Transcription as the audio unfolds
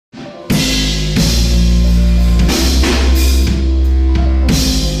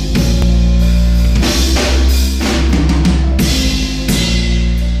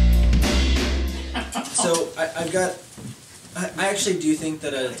actually do think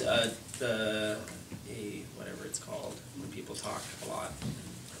that whatever it's called when people talk a lot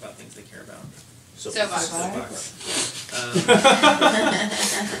about things they care about. Soapbox.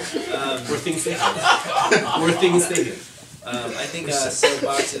 Or things they have. Or things they do. I think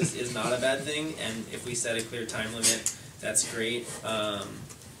soapbox is not a bad thing, and if we set a clear time limit, that's great.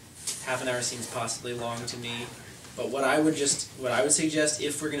 Half an hour seems possibly long to me, but what I would suggest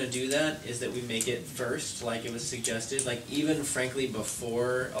if we're going to do that is that we make it first, like it was suggested, like even frankly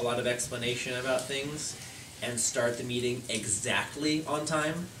before a lot of explanation about things, and start the meeting exactly on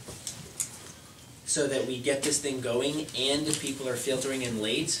time, so that we get this thing going, and if people are filtering in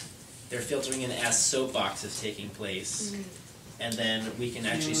late, they're filtering in as soapbox is taking place. And then we can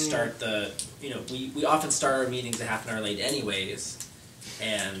actually start the, we often start our meetings a half an hour late anyways,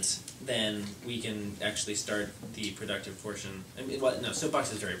 and then we can actually start the productive portion. I mean, no,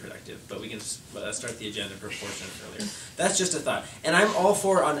 soapbox is very productive, but we can start the agenda portion earlier. That's just a thought. And I'm all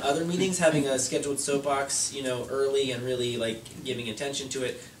for, on other meetings, having a scheduled soapbox, early and really, like, giving attention to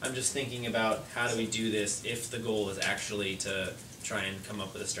it. I'm just thinking about how do we do this if the goal is actually to try and come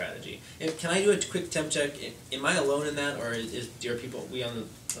up with a strategy. Can I do a quick temp check? Am I alone in that, or are people on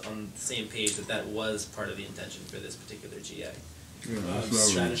the same page that was part of the intention for this particular GA?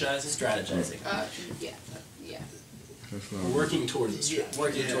 Strategizing. Yeah. We're working towards a strategy.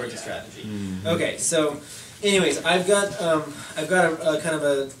 Working towards a strategy. Okay, so, anyways, I've got a kind of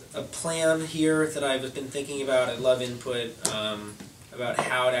a plan here that I've been thinking about. I'd love input about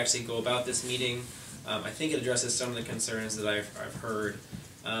how to actually go about this meeting. I think it addresses some of the concerns that I've heard,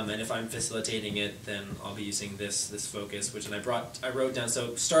 and if I'm facilitating it, then I'll be using this focus, which I wrote down.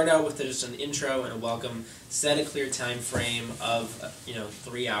 So start out with just an intro and a welcome. Set a clear time frame of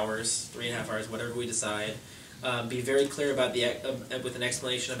 3 hours, 3.5 hours, whatever we decide. Be very clear about with an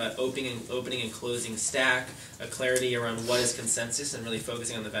explanation about opening and closing stack, a clarity around what is consensus, and really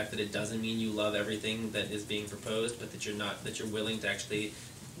focusing on the fact that it doesn't mean you love everything that is being proposed, but that you're willing to actually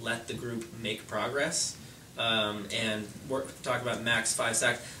let the group make progress, and talk about max 5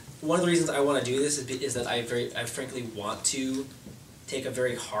 stacks. One of the reasons I want to do this is that I frankly want to take a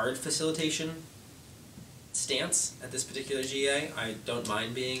very hard facilitation stance at this particular GA. I don't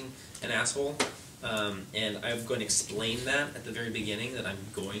mind being an asshole, and I'm going to explain that at the very beginning, that I'm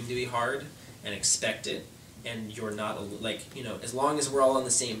going to be hard and expect it. And you're not, as long as we're all on the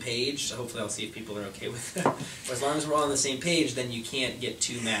same page, so hopefully I'll see if people are okay with that, but as long as we're all on the same page, then you can't get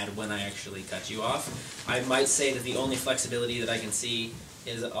too mad when I actually cut you off. I might say that the only flexibility that I can see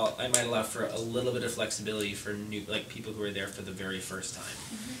is I might allow for a little bit of flexibility for people who are there for the very first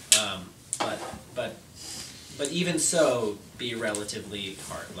time. But even so, be relatively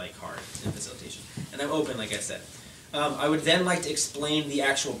hard in facilitation. And I'm open, like I said. I would then like to explain the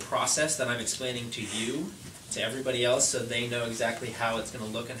actual process that I'm explaining to you, to everybody else, so they know exactly how it's going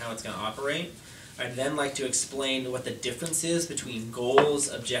to look and how it's going to operate. I'd then like to explain what the difference is between goals,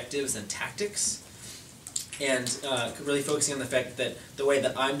 objectives, and tactics, and really focusing on the fact that the way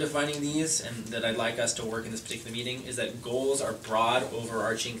that I'm defining these, and that I'd like us to work in this particular meeting, is that goals are broad,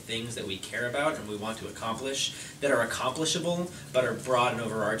 overarching things that we care about and we want to accomplish, that are accomplishable, but are broad and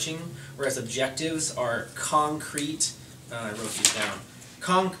overarching, whereas objectives are concrete, I wrote these down,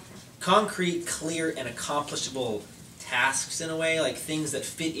 concrete, clear, and accomplishable tasks in a way, like things that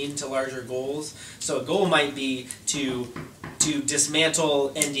fit into larger goals. So a goal might be to dismantle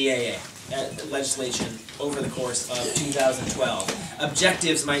NDAA legislation over the course of 2012.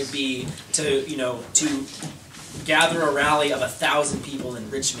 Objectives might be to gather a rally of 1,000 people in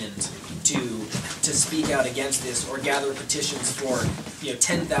Richmond to speak out against this, or gather petitions for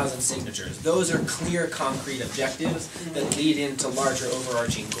 10,000 signatures. Those are clear, concrete objectives that lead into larger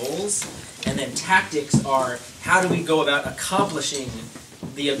overarching goals. And then tactics are, how do we go about accomplishing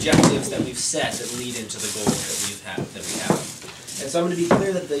the objectives that we've set that lead into the goals that we have. And so I'm going to be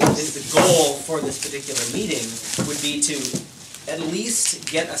clear that the goal for this particular meeting would be to at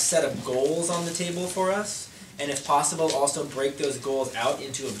least get a set of goals on the table for us, and if possible also break those goals out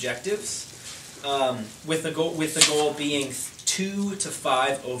into objectives, with the goal being 2 to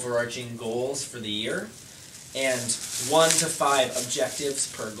 5 overarching goals for the year, and 1 to 5 objectives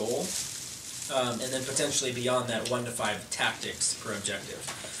per goal, and then potentially beyond that 1 to 5 tactics per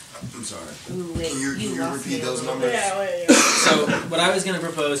objective. I'm sorry. Ooh, wait, Can you repeat those numbers? Yeah. So what I was going to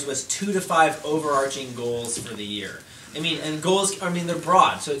propose was 2 to 5 overarching goals for the year. And goals, they're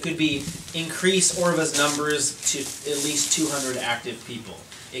broad, so it could be increase Orva's numbers to at least 200 active people.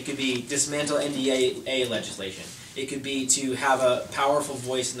 It could be dismantle NDAA legislation. It could be to have a powerful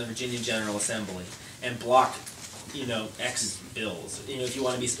voice in the Virginia General Assembly and block you know, X bills. You know, if you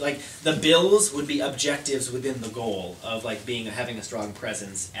want to be like the bills would be objectives within the goal of like having a strong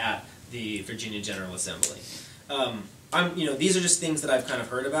presence at the Virginia General Assembly. You know, these are just things that I've kind of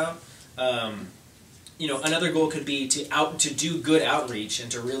heard about. You know, another goal could be to do good outreach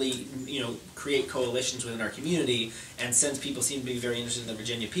and to really, you know, create coalitions within our community. And since people seem to be very interested in the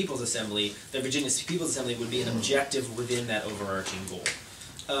Virginia People's Assembly, the Virginia People's Assembly would be an objective within that overarching goal.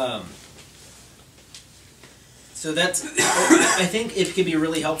 So that's, I think it could be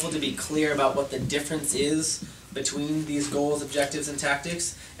really helpful to be clear about what the difference is between these goals, objectives, and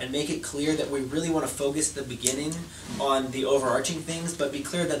tactics, and make it clear that we really want to focus at the beginning on the overarching things, but be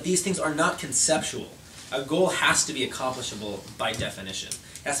clear that these things are not conceptual. A goal has to be accomplishable by definition.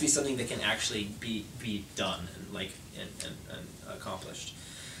 It has to be something that can actually be done and accomplished.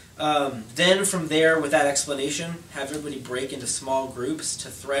 Then from there, with that explanation, have everybody break into small groups to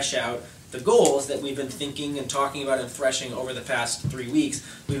thresh out the goals that we've been thinking and talking about and threshing over the past 3 weeks.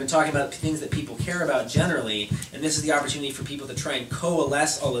 We've been talking about things that people care about generally, and this is the opportunity for people to try and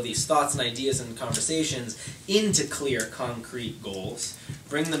coalesce all of these thoughts and ideas and conversations into clear, concrete goals.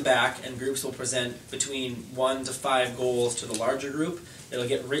 Bring them back, and groups will present between 1 to 5 goals to the larger group. It'll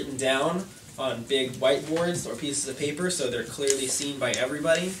get written down on big whiteboards or pieces of paper so they're clearly seen by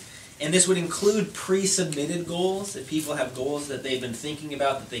everybody. And this would include pre-submitted goals. If people have goals that they've been thinking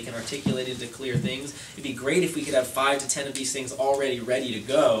about that they can articulate into clear things, it'd be great if we could have 5 to 10 of these things already ready to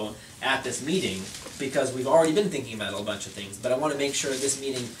go at this meeting, because we've already been thinking about a bunch of things. But I want to make sure this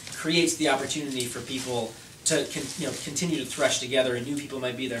meeting creates the opportunity for people to continue to thresh together, and new people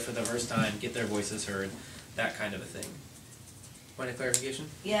might be there for the first time, get their voices heard, that kind of a thing. Want a clarification?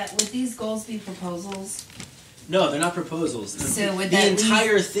 Yeah, would these goals be proposals? No, they're not proposals. So would the that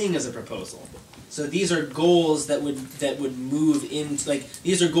entire thing is a proposal. So these are goals that would move into, like,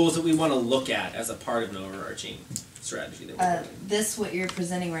 these are goals that we want to look at as a part of an overarching strategy that we're doing. This, what you're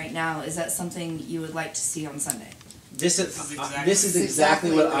presenting right now, is that something you would like to see on Sunday? This is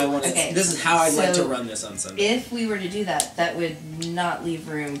exactly what I want to. Okay, this is how I'd like to so run this on Sunday. If we were to do that, that would not leave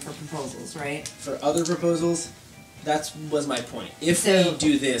room for proposals, right? For other proposals, that was my point. If we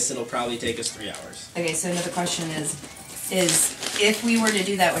do this, it'll probably take us 3 hours. Okay, so another question is if we were to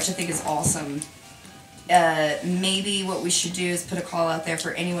do that, which I think is awesome, maybe what we should do is put a call out there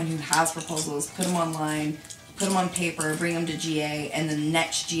for anyone who has proposals, put them online, put them on paper, bring them to GA, and the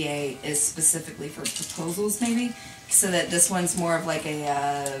next GA is specifically for proposals, maybe, so that this one's more of like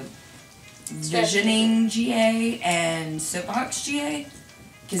a visioning GA and soapbox GA,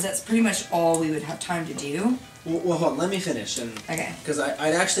 because that's pretty much all we would have time to do. Well, hold on, let me finish. Okay. Because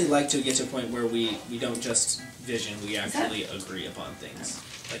I'd actually like to get to a point where we don't just vision, we actually agree upon things,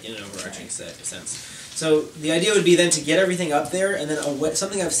 like in an overarching sense. So the idea would be then to get everything up there, and then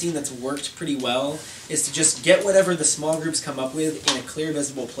something I've seen that's worked pretty well is to just get whatever the small groups come up with in a clear,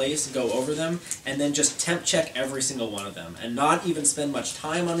 visible place, go over them, and then just temp check every single one of them, and not even spend much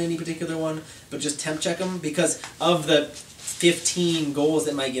time on any particular one, but just temp check them, because of the 15 goals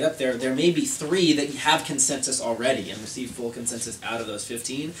that might get up there, there may be 3 that have consensus already and receive full consensus out of those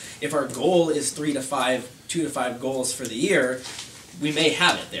 15. If our goal is 2 to 5 goals for the year, we may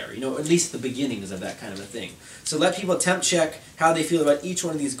have it there, at least the beginnings of that kind of a thing. So let people temp check how they feel about each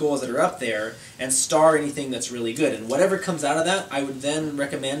one of these goals that are up there and star anything that's really good. And whatever comes out of that, I would then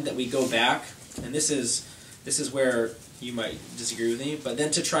recommend that we go back, and this is where you might disagree with me, but then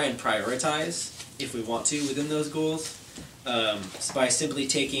to try and prioritize, if we want to, within those goals. By simply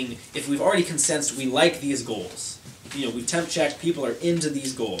taking, if we've already consensed we like these goals, we've temp checked, people are into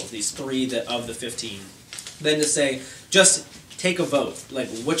these goals, these 3 of the 15, then to say, just take a vote, like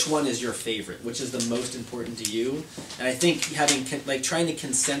which one is your favorite, which is the most important to you. And I think trying to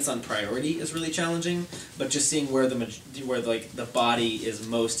consense on priority is really challenging, but just seeing where the body is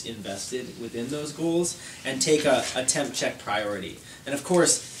most invested within those goals, and take a temp check priority. And of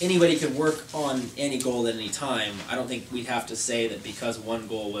course, anybody could work on any goal at any time. I don't think we'd have to say that because one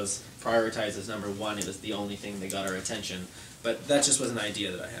goal was prioritized as number 1, it was the only thing that got our attention. But that just was an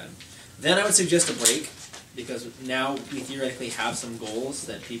idea that I had. Then I would suggest a break, because now we theoretically have some goals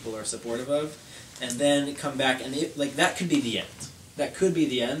that people are supportive of, and then come back, and that could be the end. That could be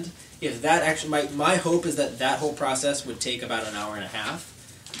the end. If that actually, my hope is that whole process would take about an hour and a half.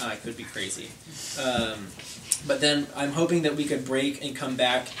 I could be crazy. But then I'm hoping that we could break and come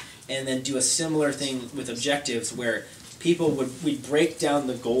back and then do a similar thing with objectives, where we'd break down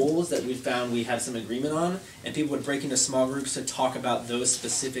the goals that we found we had some agreement on, and people would break into small groups to talk about those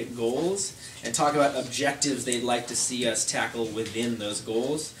specific goals and talk about objectives they'd like to see us tackle within those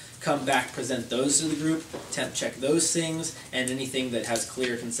goals. Come back, present those to the group, temp check those things, and anything that has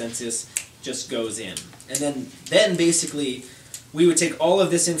clear consensus, just goes in. And then basically we would take all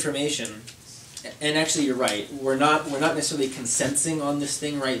of this information, and actually you're right, we're not necessarily consenting on this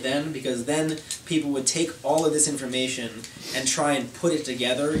thing right then, because then people would take all of this information and try and put it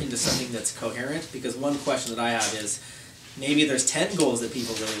together into something that's coherent, because one question that I have is, maybe there's 10 goals that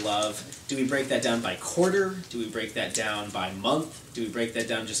people really love. Do we break that down by quarter? Do we break that down by month? Do we break that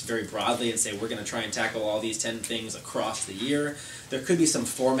down just very broadly and say we're going to try and tackle all these 10 things across the year? There could be some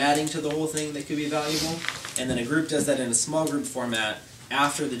formatting to the whole thing that could be valuable. And then a group does that in a small group format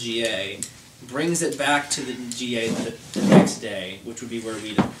after the GA, brings it back to the GA the next day, which would be where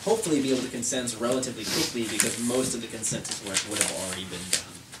we'd hopefully be able to consent relatively quickly, because most of the consensus work would have already been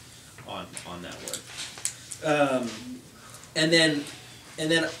done on that work. And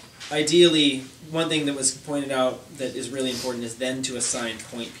then ideally, one thing that was pointed out that is really important is then to assign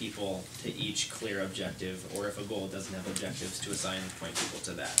point people to each clear objective, or if a goal doesn't have objectives, to assign point people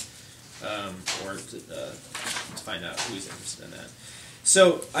to that, or to find out who's interested in that.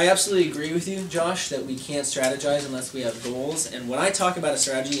 So I absolutely agree with you, Josh, that we can't strategize unless we have goals. And when I talk about a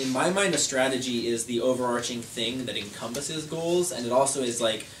strategy, in my mind a strategy is the overarching thing that encompasses goals, and it also is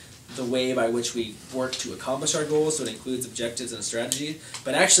like the way by which we work to accomplish our goals, so it includes objectives and strategy.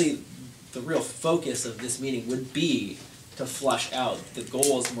 But actually, the real focus of this meeting would be to flush out the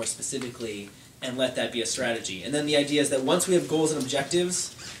goals more specifically and let that be a strategy. And then the idea is that once we have goals and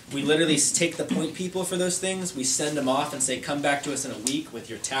objectives, we literally take the point people for those things, we send them off and say, come back to us in a week with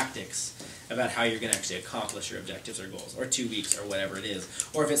your tactics about how you're going to actually accomplish your objectives or goals, or 2 weeks, or whatever it is.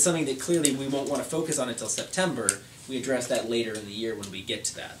 Or if it's something that clearly we won't want to focus on until September, we address that later in the year when we get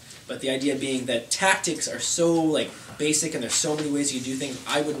to that. But the idea being that tactics are so basic, and there's so many ways you do things,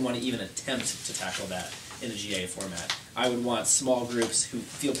 I wouldn't want to even attempt to tackle that in the GA format. I would want small groups who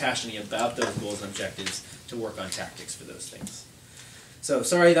feel passionately about those goals and objectives to work on tactics for those things. So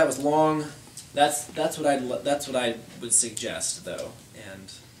sorry that was long. That's what I would suggest though.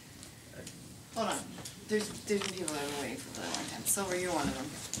 And Hold on. There's been people that have been waiting for a long time. Silver, you're one of them.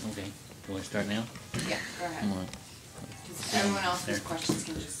 Okay. Do you want to start now? Yeah, go ahead. Come on. Because everyone else with questions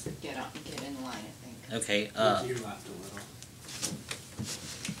can just get in line, I think. Okay. You laughed a little.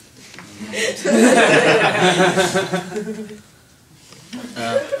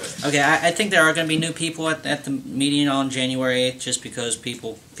 Okay, I think there are going to be new people at the meeting on January 8th, just because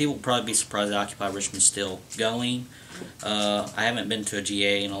people will probably be surprised that Occupy Richmond's still going. I haven't been to a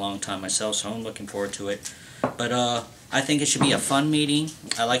GA in a long time myself, so I'm looking forward to it. But I think it should be a fun meeting.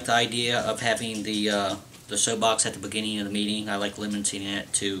 I like the idea of having the soapbox at the beginning of the meeting. I like limiting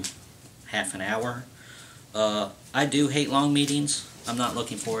it to half an hour. I do hate long meetings. I'm not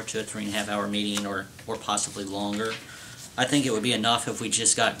looking forward to a 3.5-hour meeting or possibly longer. I think it would be enough if we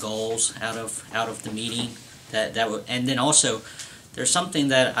just got goals out of the meeting. That would, and then also, there's something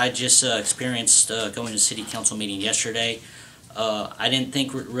that I just experienced going to city council meeting yesterday. I didn't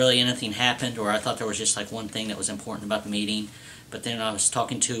think really anything happened, or I thought there was just like one thing that was important about the meeting. But then I was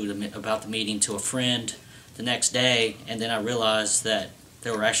talking about the meeting to a friend the next day, and then I realized that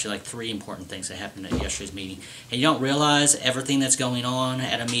there were actually like 3 important things that happened at yesterday's meeting. And you don't realize everything that's going on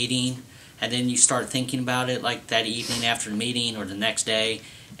at a meeting, and then you start thinking about it like that evening after the meeting or the next day,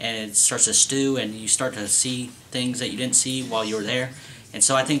 and it starts to stew, and you start to see things that you didn't see while you were there. And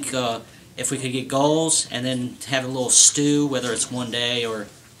so I think if we could get goals and then have a little stew, whether it's one day or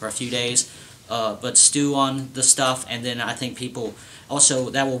a few days, but stew on the stuff, and then I think people also,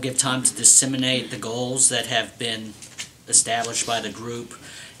 that will give time to disseminate the goals that have been established by the group,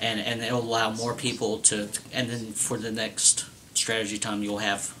 and it will allow more people to, and then for the next strategy time you'll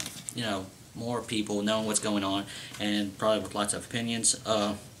have, you know, more people knowing what's going on, and probably with lots of opinions,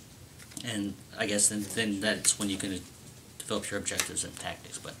 and I guess then that's when you can develop your objectives and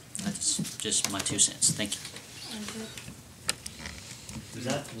tactics. But that's just my 2 cents. Thank you. Was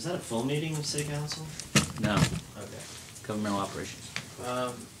that a full meeting of City Council? No. Okay. Governmental operations.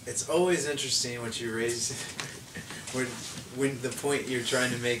 It's always interesting what you raise, when the point you're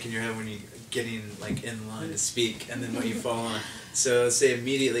trying to make in your head when you're getting like in line to speak, and then what you fall on. So say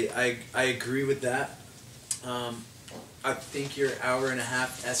immediately, I agree with that. I think your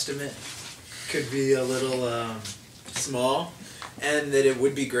hour-and-a-half estimate could be a little small, and that it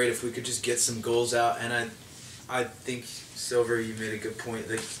would be great if we could just get some goals out. And I think, Silver, you made a good point.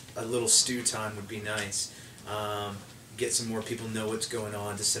 Like a little stew time would be nice. Get some more people know what's going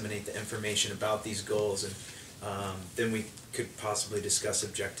on, disseminate the information about these goals, and then we could possibly discuss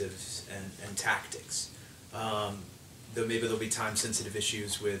objectives and tactics. Though maybe there'll be time-sensitive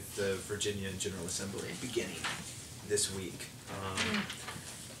issues with the Virginia General Assembly beginning this week.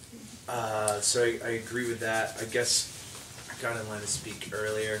 So I agree with that. I guess I got in line to speak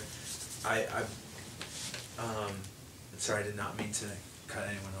earlier. sorry, I did not mean to cut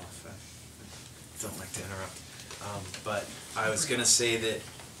anyone off. I don't like to interrupt. But I was going to say that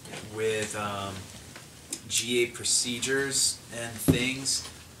with GA procedures and things,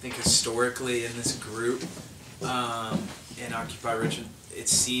 I think historically in this group, in Occupy Richmond, it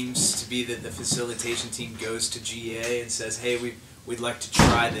seems to be that the facilitation team goes to GA and says, hey, we'd like to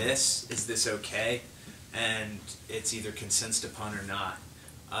try this. Is this okay? And it's either consented upon or not.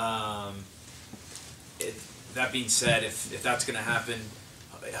 That being said, if that's going to happen,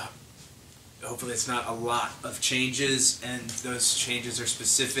 hopefully it's not a lot of changes, and those changes are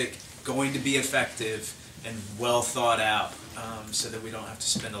specific, going to be effective, and well thought out, so that we don't have to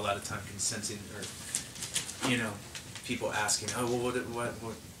spend a lot of time consenting, or people asking, oh, well,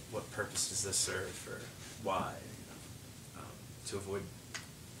 what purpose does this serve, or why, to avoid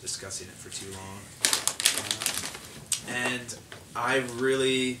discussing it for too long. And I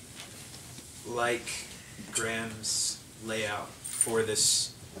really like Graham's layout for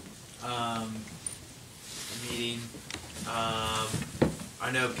this meeting. I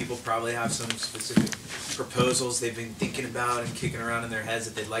know people probably have some specific proposals they've been thinking about and kicking around in their heads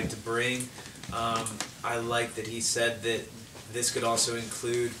that they'd like to bring. I like that he said that this could also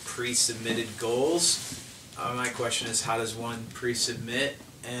include pre-submitted goals. My question is, how does one pre-submit?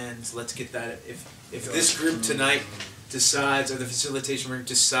 And let's get that. If this group tonight decides, or the facilitation group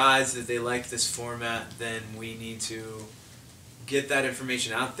decides that they like this format, then we need to get that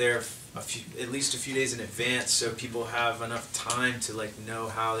information out there at least a few days in advance, so people have enough time to know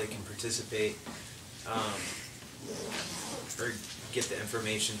how they can participate, or get the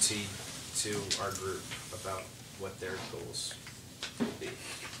information to our group about what their goals will be.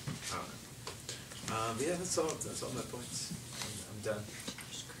 But yeah, that's all my points. I'm done.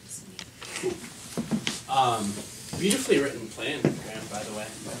 Beautifully written plan, Graham, by the way.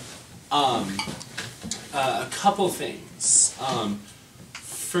 A couple things.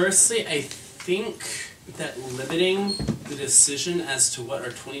 Firstly, I think that limiting the decision as to what our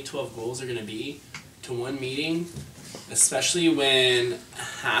 2012 goals are going to be to one meeting, especially when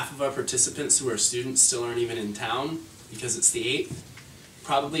half of our participants who are students still aren't even in town because it's the 8th,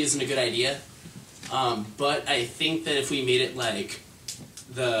 probably isn't a good idea. But I think that if we made it like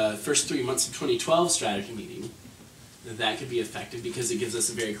the first 3 months of 2012 strategy meeting, that could be effective because it gives us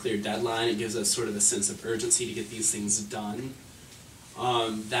a very clear deadline. It gives us sort of a sense of urgency to get these things done.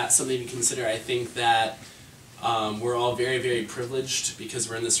 That's something to consider. I think that we're all very, very privileged because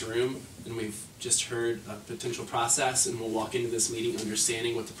we're in this room and we've just heard a potential process, and we'll walk into this meeting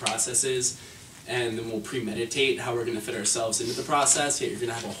understanding what the process is, and then we'll premeditate how we're going to fit ourselves into the process. Yet you're going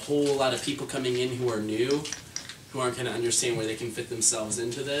to have a whole lot of people coming in who are new, who aren't going to understand where they can fit themselves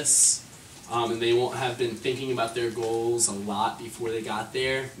into this. And they won't have been thinking about their goals a lot before they got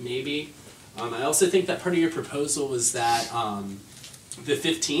there, maybe. I also think that part of your proposal was that the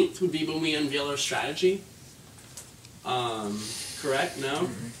 15th would be when we unveil our strategy. Correct? No?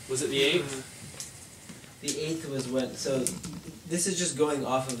 Was it the 8th? The 8th was when, so this is just going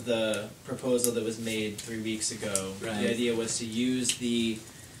off of the proposal that was made 3 weeks ago. Right. The idea was to use the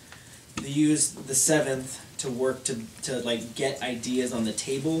 7th to work to get ideas on the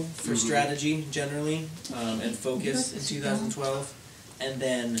table for strategy generally, and focus in 2012, and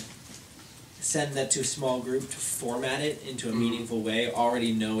then send that to a small group to format it into a meaningful way,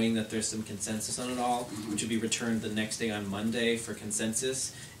 already knowing that there's some consensus on it all, which would be returned the next day on Monday for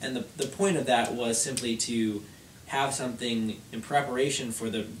consensus. And the point of that was simply to have something in preparation for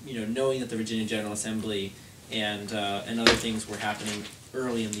the, knowing that the Virginia General Assembly and other things were happening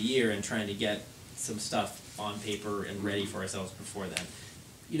early in the year, and trying to get some stuff on paper and ready for ourselves before then.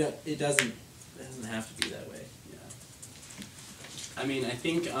 It doesn't have to be that way. I mean, I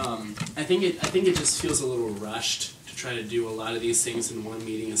think it just feels a little rushed to try to do a lot of these things in one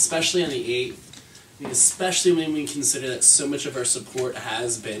meeting, especially on the 8th. I mean, especially when we consider that so much of our support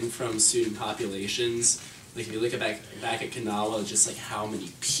has been from student populations. Like if you look back at Kanawha, just like how many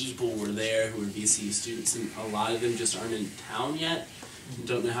people were there who were VCU students, and a lot of them just aren't in town yet.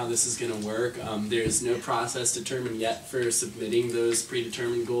 Don't know how this is going to work. There's no process determined yet for submitting those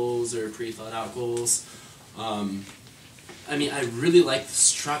predetermined goals or pre-thought out goals. I mean, I really like the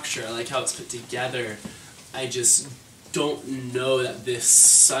structure. I like how it's put together. I just don't know that this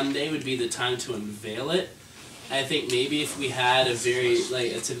Sunday would be the time to unveil it. I think maybe if we had a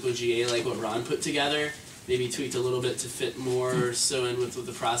typical GA like what Ron put together, maybe tweaked a little bit to fit more so in with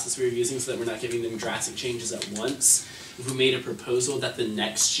the process we were using, so that we're not giving them drastic changes at once. If we made a proposal that the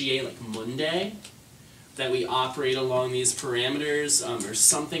next GA, like Monday, that we operate along these parameters or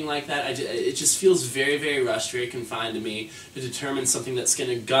something like that. It just feels very, very rushed, very confined to me to determine something that's going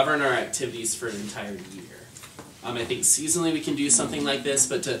to govern our activities for an entire year. I think seasonally we can do something like this,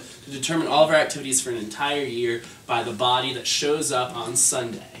 but to determine all of our activities for an entire year by the body that shows up on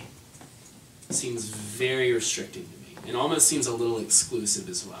Sunday seems very restricting to me, and almost seems a little exclusive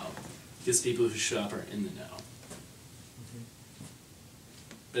as well, because people who show up are in the know.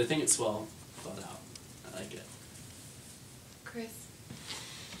 But I think it's well thought out. I like it. Chris?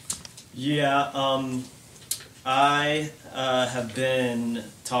 Yeah, I have been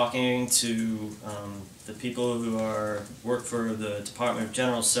talking to the people who work for the Department of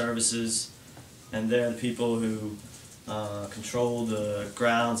General Services, and they're the people who control the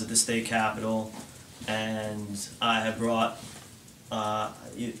grounds at the state capitol, and I have brought I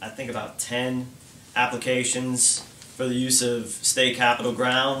think about 10 applications for the use of state capitol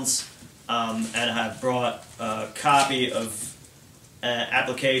grounds, and I have brought a copy of an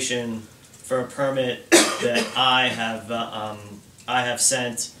application for a permit that I have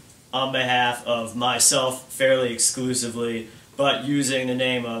sent on behalf of myself fairly exclusively, but using the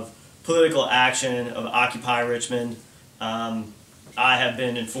name of Political Action of Occupy Richmond. I have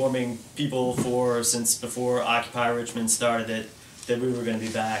been informing people since before Occupy Richmond started that we were going to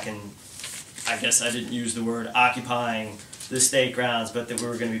be back, and I guess I didn't use the word occupying the state grounds, but that we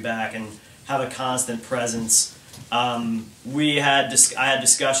were going to be back and have a constant presence. I had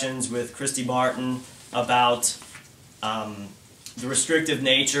discussions with Christy Martin about the restrictive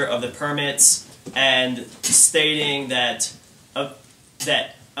nature of the permits, and stating that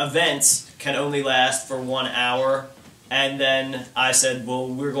that events can only last for 1 hour. And then I said, well,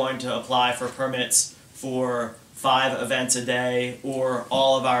 we're going to apply for permits for 5 events a day, or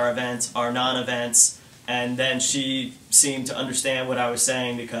all of our events are non-events. And then she seemed to understand what I was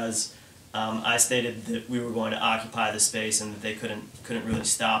saying, because I stated that we were going to occupy the space and that they couldn't really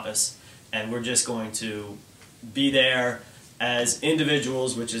stop us, and we're just going to be there as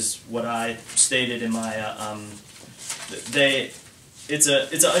individuals, which is what I stated in my it's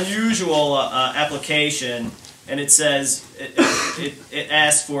an unusual application, and it says it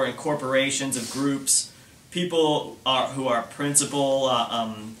asks for incorporations of groups, people who are principal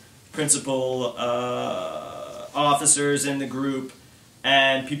officers in the group,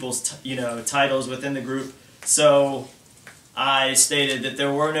 and people's titles within the group. So I stated that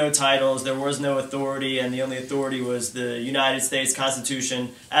there were no titles, there was no authority, and the only authority was the United States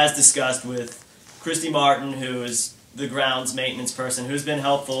Constitution, as discussed with Christy Martin, who is the grounds maintenance person, who's been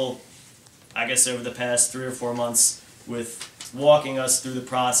helpful, I guess, over the past 3 or 4 months with walking us through the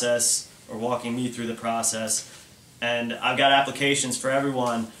process, or walking me through the process. And I've got applications for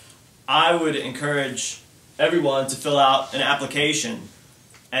everyone. I would encourage everyone to fill out an application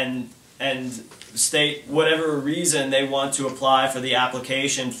and state whatever reason they want to apply for the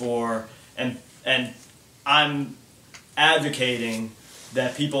application for, and I'm advocating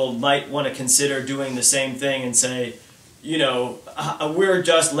that people might want to consider doing the same thing and say, we're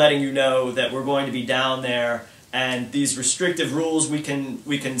just letting you know that we're going to be down there, and these restrictive rules, we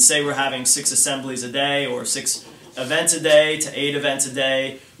can say we're having 6 assemblies a day, or 6 events a day to 8 events a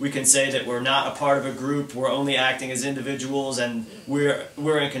day. We can say that we're not a part of a group, we're only acting as individuals, and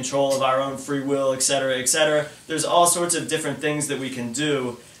we're in control of our own free will, etc., etc. There's all sorts of different things that we can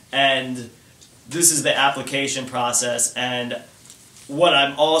do, and this is the application process. And what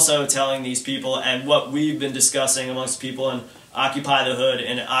I'm also telling these people, and what we've been discussing amongst people in Occupy the Hood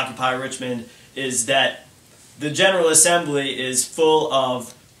and Occupy Richmond, is that the General Assembly is full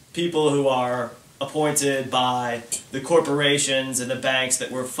of people who are appointed by the corporations and the banks that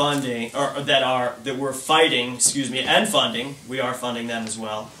we're funding, or that we're fighting, and funding. We are funding them as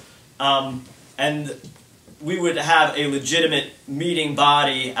well. And we would have a legitimate meeting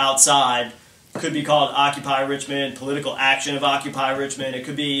body outside. Could be called Occupy Richmond, Political Action of Occupy Richmond. It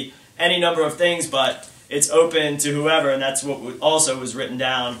could be any number of things, but it's open to whoever, and that's what also was written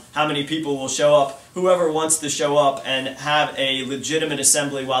down, how many people will show up. Whoever wants to show up and have a legitimate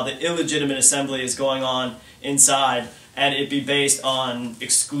assembly while the illegitimate assembly is going on inside, and it be based on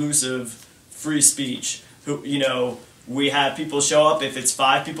exclusive free speech. We have people show up. If it's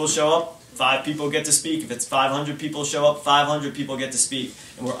 5 people show up, 5 people get to speak. If it's 500 people show up, 500 people get to speak.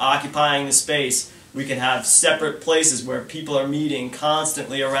 And we're occupying the space. We can have separate places where people are meeting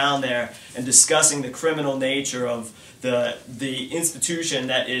constantly around there and discussing the criminal nature of the institution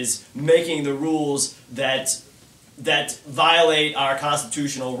that is making the rules that violate our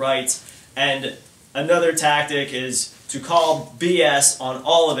constitutional rights. And another tactic is to call BS on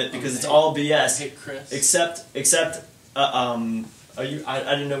all of it, because it's all BS. Hey, Chris. Except Are you? I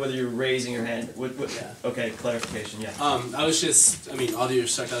didn't know whether you were raising your hand. What? Yeah. Okay, clarification. Yeah. I was just, I mean, all due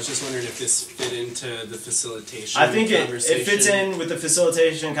respect, I was just wondering if this fit into the facilitation I think it conversation. fits in with the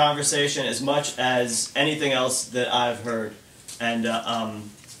facilitation conversation as much as anything else that I've heard, and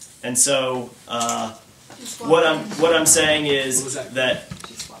so what I'm saying is What was that?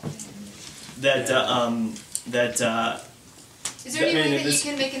 that Is there any I mean, way it that you was-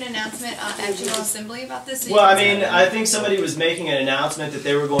 can make an announcement at General Assembly about this? Well, I mean, I think somebody was making an announcement that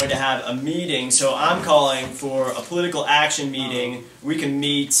they were going to have a meeting, so I'm calling for a political action meeting. We can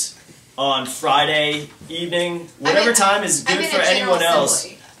meet on Friday evening, whatever time is good for anyone else.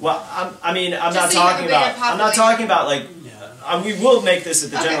 Well, I'm not Just so you talking have a bigger about. I'm not talking about like. Yeah. We will make this at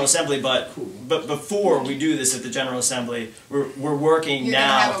the Okay. General Assembly, but before we do this at the General Assembly, we're working You're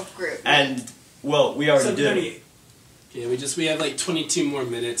now, gonna have a group. and well, we already do. Yeah, we have like 22 more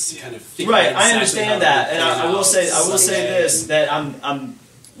minutes to kind of figure Right, out I exactly understand how that, to and plan I will out say Sunday. this that I'm.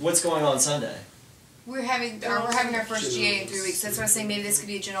 What's going on Sunday? We're having our first GA in 3 weeks. That's why I was saying maybe this could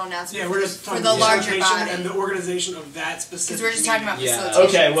be a general announcement. Yeah, we're just for talking the about larger facilitation body. and the organization of that specific. Because we're just talking about Yeah.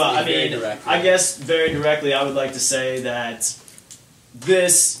 facilitation. Okay, well, I Very mean, directly. I guess very directly, I would like to say that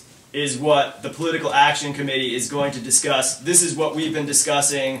this is what the Political Action Committee is going to discuss. This is what we've been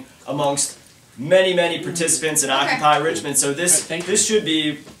discussing amongst many participants in Okay. Occupy Richmond. So this Right, thank you. this should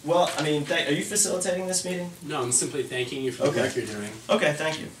be well. I mean, are you facilitating this meeting? No, I'm simply thanking you for the Okay. work you're doing. Okay,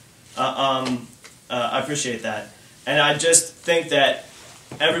 thank you. I appreciate that, and I just think that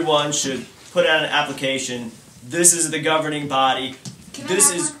everyone should put out an application. This is the governing body. Can This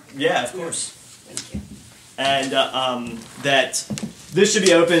I have is one? yeah, of course. Thank you. And that this should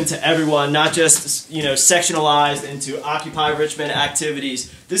be open to everyone, not just sectionalized into Occupy Richmond activities.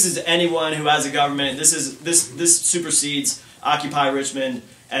 This is anyone who has a government. This supersedes Occupy Richmond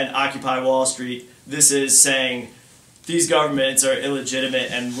and Occupy Wall Street. This is saying these governments are illegitimate,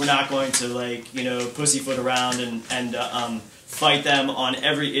 and we're not going to pussyfoot around and fight them on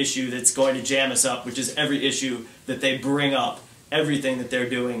every issue that's going to jam us up, which is every issue that they bring up. Everything that they're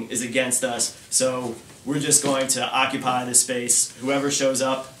doing is against us. So we're just going to occupy this space. Whoever shows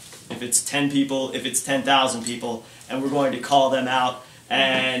up, if it's 10 people, if it's 10,000 people, and we're going to call them out.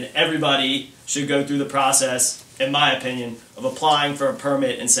 And everybody should go through the process, in my opinion, of applying for a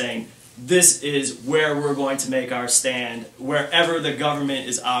permit and saying, this is where we're going to make our stand, wherever the government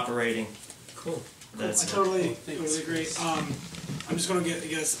is operating. Cool. That's I it. totally Thanks. agree. I'm just going to get, I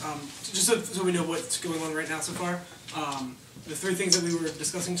guess, just so we know what's going on right now so far. The three things that we were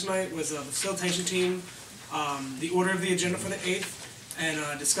discussing tonight was the facilitation team, the order of the agenda for the 8th,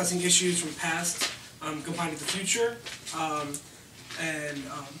 and discussing issues from past combined with the future.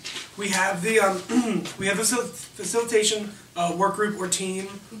 We have the we have the facilitation work group or team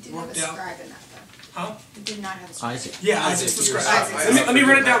We did have a worked out. scribe in that though. Huh? We did not have a scribe. Isaac. Yeah, Isaac, Isaac's the you're scribe. right. Let me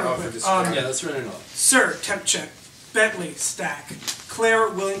run it down real Offer quick. the scribe. Yeah, let's run it off. Sir, temp check. Bentley, stack. Claire,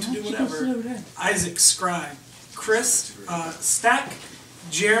 willing to do whatever. Isaac, scribe. Chris, stack.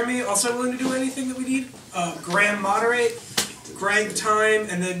 Jeremy, also willing to do anything that we need. Graham, moderate. Greg, time.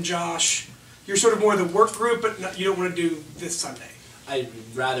 And then Josh, you're sort of more the work group, but you don't want to do this Sunday. I'd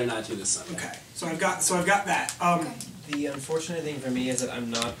rather not do this Sunday. Okay, so I've got that. Okay. The unfortunate thing for me is that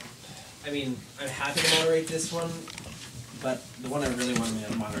I'm happy to moderate this one, but the one I really want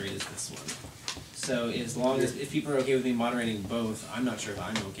to moderate is this one. So as long as, if people are okay with me moderating both, I'm not sure if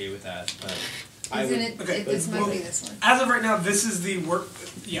I'm okay with that, but I Isn't would. it? Okay, This might well, be this one. As of right now, this is the work.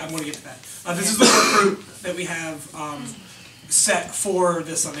 Yeah, I'm going to get to that. This is the work group that we have set for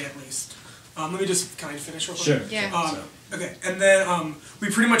this Sunday at least. Let me just kind of finish real quick. Sure. Yeah. Okay, and then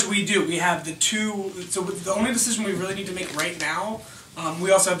we have the two. So the only decision we really need to make right now.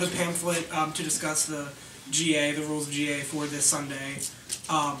 We also have the pamphlet to discuss the GA, the rules of GA for this Sunday,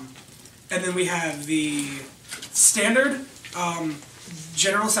 and then we have the standard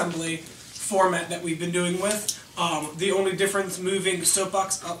General Assembly format that we've been doing with. The only difference moving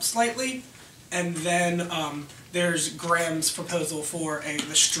soapbox up slightly, and then there's Graham's proposal for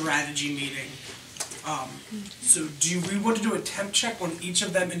the strategy meeting. So do we want to do a temp check on each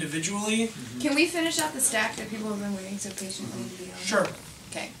of them individually? Can we finish out the stack that people have been waiting so patiently to be on? Sure.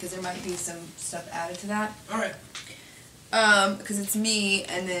 Okay, because there might be some stuff added to that. All right. Because it's me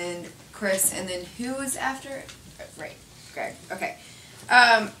and then Chris and then who is after? Right, Greg. Okay.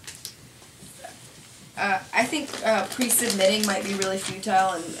 I think pre-submitting might be really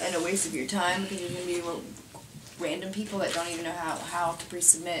futile and a waste of your time because there's going to be random people that don't even know how to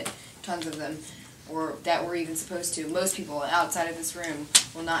pre-submit, tons of them, or that we're even supposed to. Most people outside of this room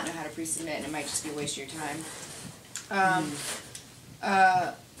will not know how to pre-submit, and it might just be a waste of your time.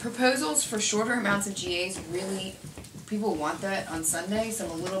 Proposals for shorter amounts of GAs really people want that on Sunday, so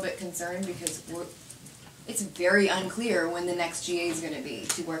I'm a little bit concerned because it's very unclear when the next GA is going to be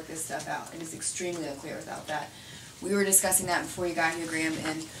to work this stuff out. It is extremely unclear without that. We were discussing that before you got here, Graham,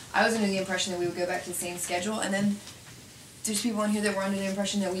 and I was under the impression that we would go back to the same schedule, and then there's people in here that were under the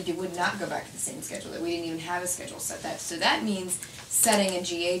impression that we would not go back to the same schedule, that we didn't even have a schedule set. That so that means setting a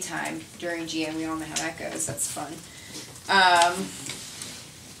GA time during GA, and we all know how that goes. That's fun.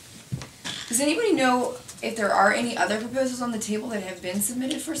 Does anybody know if there are any other proposals on the table that have been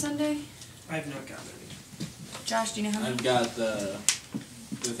submitted for Sunday? I have not gotten any. Josh, do you know how many? I've got the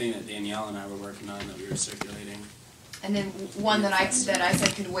thing that Danielle and I were working on that we were circulating. And then one that I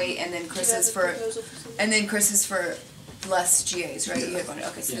said could wait, and then Chris's for less GAs, right? You had one.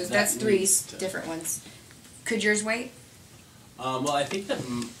 Okay, so Yeah, that's that three needs to- different ones. Could yours wait? Well, I think that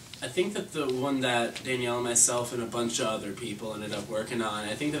the one that Danielle and myself and a bunch of other people ended up working on,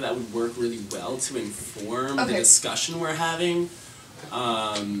 I think that would work really well to inform the discussion we're having.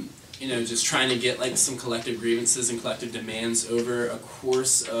 You know, just trying to get like some collective grievances and collective demands over a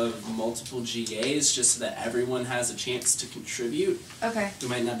course of multiple GAs, just so that everyone has a chance to contribute. Okay. We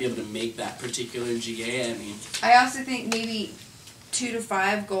might not be able to make that particular GA. I mean, I also think maybe 2 to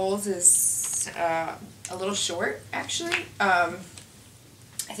 5 goals is a little short, actually. I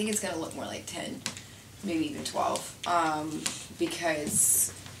think it's going to look more like 10, maybe even 12,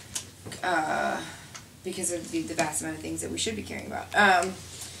 because of the vast amount of things that we should be caring about.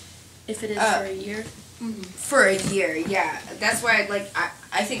 If it is for a year? Mm-hmm. For a year, yeah. That's why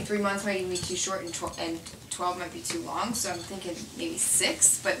I think 3 months might even be too short and 12 might be too long, so I'm thinking maybe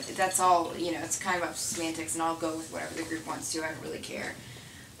 6, but that's all, you know, it's kind of up to semantics, and I'll go with whatever the group wants to. I don't really care.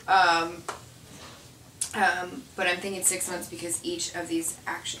 But I'm thinking 6 months because each of these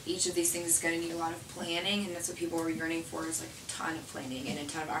things is going to need a lot of planning, and that's what people are yearning for, is like a ton of planning and a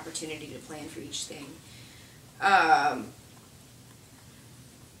ton of opportunity to plan for each thing.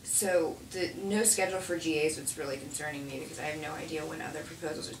 So the no schedule for GAs was really concerning me because I have no idea when other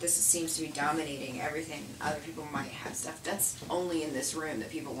proposals are. This seems to be dominating everything. Other people might have stuff. That's only in this room that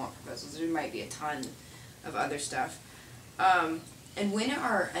people want proposals. There might be a ton of other stuff. And when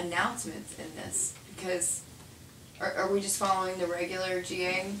are announcements in this? Because are we just following the regular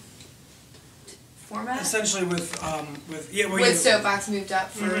GA format? Essentially with soapbox moved up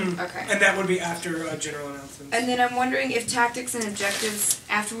for okay. And that would be after general announcements. And then I'm wondering if tactics and objectives,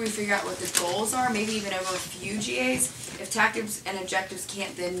 after we figure out what the goals are, maybe even over a few GAs, if tactics and objectives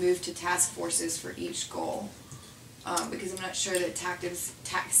can't then move to task forces for each goal. Because I'm not sure that tactics,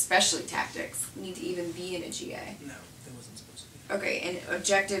 especially tactics, need to even be in a GA. No, that wasn't supposed to be. Okay, and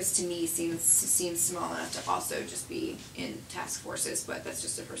objectives to me seems small enough to also just be in task forces, but that's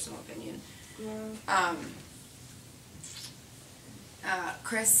just a personal opinion. Yeah.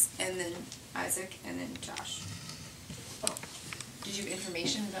 Chris, and then Isaac, and then Josh. Oh. Did you have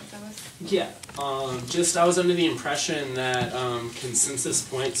information about those? yeah. I was under the impression that consensus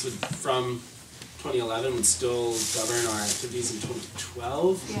points from 2011 would still govern our activities in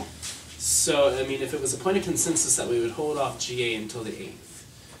 2012. Yeah. So, I mean, if it was a point of consensus that we would hold off GA until the 8th,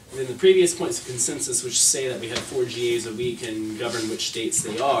 then the previous points of consensus, which say that we have 4 GAs a week and govern which dates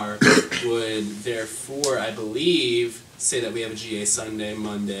they are, would therefore, I believe, say that we have a GA Sunday,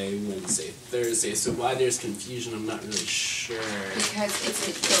 Monday, Wednesday, Thursday. So why there's confusion, I'm not really sure. Because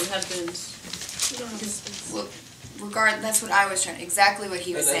We don't have bins. look, that's what I was trying. Exactly what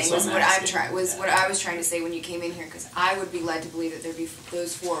he was That's saying what was I'm what I'm asking, trying was yeah. what I was trying to say when you came in here. Because I would be led to believe that there'd be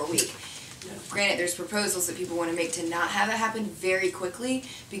those 4 a week. Yeah. Granted, there's proposals that people want to make to not have it happen very quickly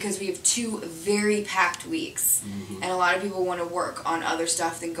because we have 2 very packed weeks, and a lot of people want to work on other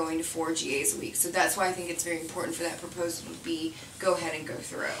stuff than going to 4 GAs a week. So that's why I think it's very important for that proposal to be go ahead and go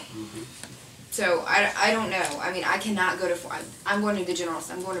through. So I don't know. I mean, I cannot go to 4. I'm going to the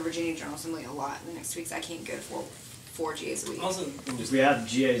I'm going to Virginia General Assembly a lot in the next weeks. I can't go to 4 GAs a week. Also, If we have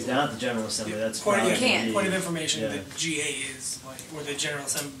GAs down at the General Assembly, that's point fine. of, point of information, Yeah. the GA is like, or the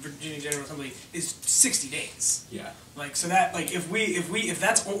Virginia General Assembly is 60 days. Yeah. Like, so that, like, if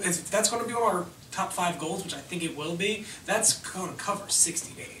that's going to be one of our top 5 goals, which I think it will be, that's going to cover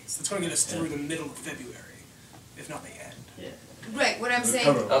 60 days. That's going to get us through the middle of February, if not the end. Right. What I'm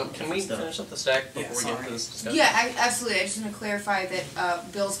saying. Can we finish up the stack before we get into this discussion? Yeah, absolutely. I just want to clarify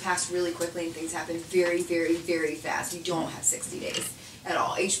that bills pass really quickly and things happen very, very, very fast. You don't have 60 days at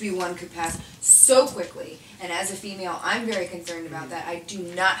all. HB1 could pass so quickly, and as a female, I'm very concerned about that. I do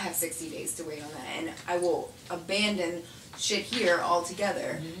not have 60 days to wait on that, and I will abandon shit here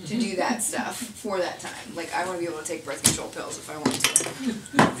altogether to do that stuff for that time. Like, I want to be able to take birth control pills if I want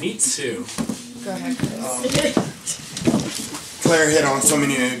to. Me too. Go ahead, Chris. Claire hit on so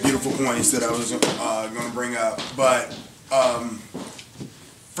many beautiful points that I was going to bring up. But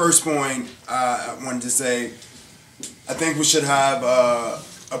first point I wanted to say, I think we should have a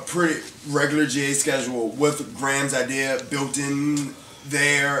pretty regular GA schedule with Graham's idea built in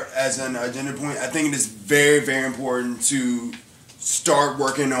there as an agenda point. I think it is very, very important to start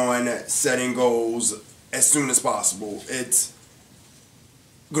working on setting goals as soon as possible. It's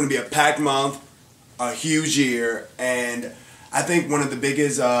going to be a packed month, a huge year, and I think one of the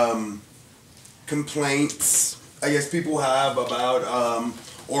biggest complaints I guess people have about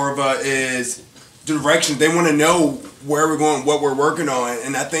Orva is direction. They want to know where we're going, what we're working on,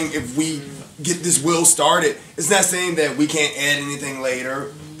 and I think if we get this wheel started, it's not saying that we can't add anything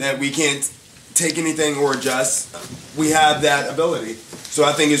later, that we can't take anything or adjust. We have that ability. So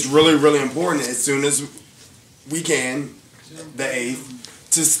I think it's really, really important as soon as we can, the 8th,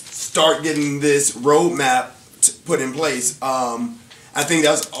 to start getting this roadmap put in place. I think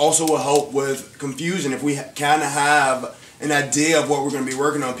that's also will help with confusion. If we kind of have an idea of what we're going to be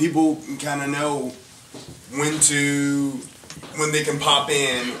working on, people can kind of know when they can pop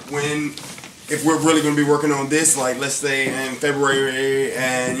in, if we're really going to be working on this, like let's say in February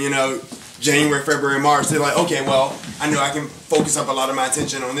and January, February, March, they're like, okay, well, I know I can focus up a lot of my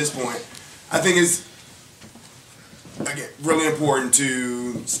attention on this point. I think it's, again, really important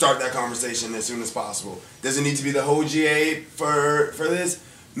to start that conversation as soon as possible. Does it need to be the whole GA for this?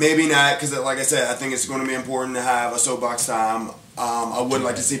 Maybe not, because like I said, I think it's going to be important to have a soapbox time. I would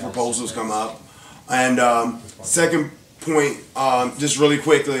like to see proposals come up. And second point, just really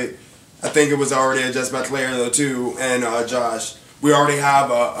quickly, I think it was already addressed by Claire though too, and Josh. We already have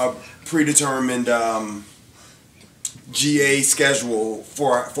a predetermined GA schedule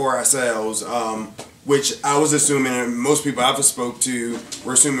for ourselves, which I was assuming, and most people I've spoke to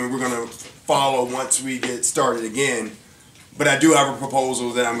were assuming we're going to follow once we get started again. But I do have a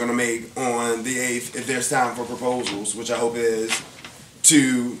proposal that I'm going to make on the 8th, if there's time for proposals, which I hope is,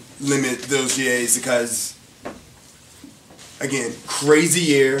 to limit those GAs because, again, crazy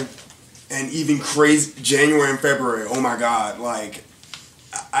year, and even crazy January and February. Oh my God! Like,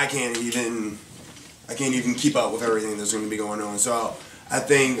 I can't even keep up with everything that's going to be going on. So I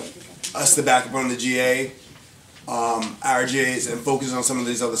think us to back up on the GA, our GAs, and focus on some of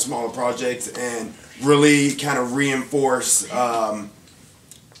these other smaller projects and really kind of reinforce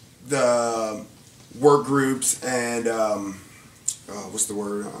the work groups and what's the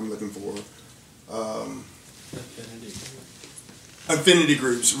word I'm looking for? Affinity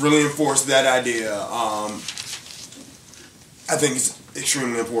groups. Really enforce that idea. I think it's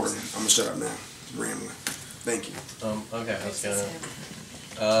extremely important. I'm gonna shut up now. Rambling. Thank you. Okay, I was gonna.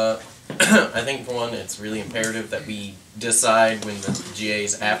 I think for one, it's really imperative that we decide when the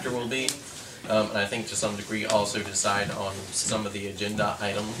GAs after will be. And I think to some degree also decide on some of the agenda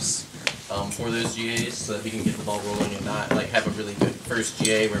items for those GAs so that we can get the ball rolling and not like have a really good first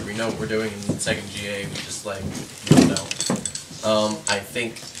GA where we know what we're doing and the second GA we just like don't know. I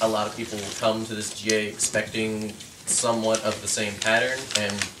think a lot of people will come to this GA expecting somewhat of the same pattern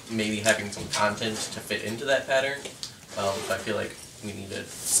and maybe having some content to fit into that pattern. I feel like we need a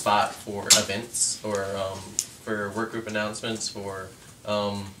spot for events or for work group announcements, for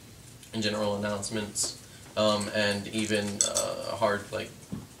in general announcements, and even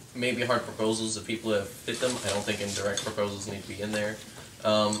maybe hard proposals if people have fit them. I don't think indirect proposals need to be in there,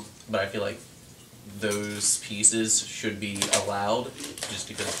 but I feel like those pieces should be allowed just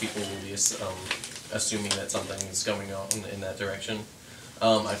because people will be assuming that something is going on in that direction.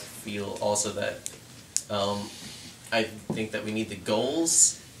 I feel also that I think that we need the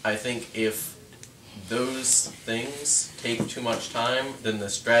goals. I think if those things take too much time, then the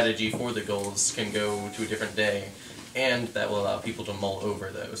strategy for the goals can go to a different day, and that will allow people to mull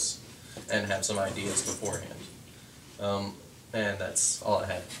over those and have some ideas beforehand. And that's all I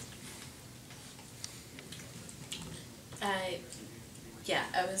had. I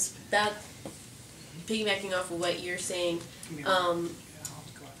was about piggybacking off of what you're saying.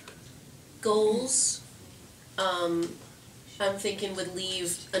 Goals, I'm thinking would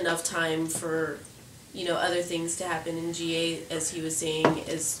leave enough time for, other things to happen in GA, as he was saying,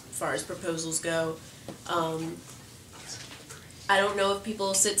 as far as proposals go. I don't know if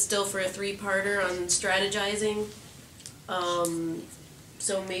people sit still for a 3-parter on strategizing.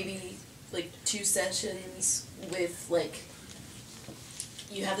 So maybe 2 sessions with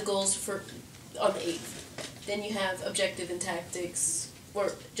you have the goals on the 8th. Then you have objective and tactics,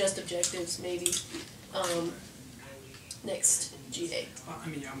 or just objectives maybe, next GA.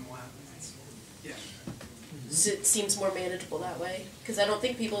 I'm glad. Yeah. it seems more manageable that way. Because I don't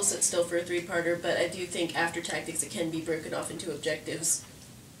think people sit still for a 3-parter, but I do think after tactics it can be broken off into objectives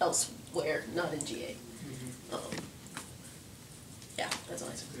elsewhere, not in GA. Yeah, that's all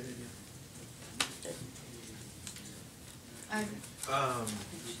I said.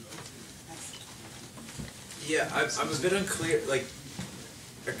 Yeah, I'm a bit unclear. Like,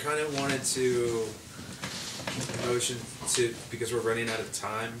 I kind of wanted to motion to, because we're running out of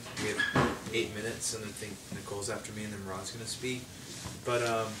time. We have 8 minutes, and I think Nicole's after me, and then Ron's gonna speak. But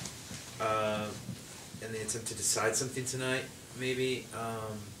in the attempt to decide something tonight, maybe,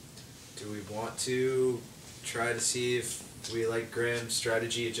 do we want to try to see if we like Graham's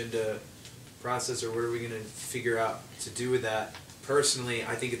strategy agenda process, or what are we gonna figure out to do with that? Personally,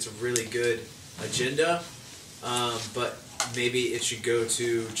 I think it's a really good agenda, but maybe it should go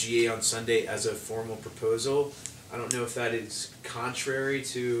to GA on Sunday as a formal proposal. I don't know if that is contrary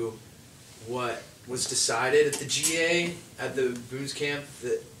to what was decided at the GA at the Boone's camp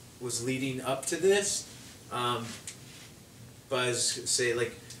that was leading up to this. But I was say,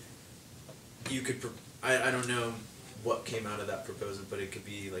 like, you could, I don't know what came out of that proposal, but it could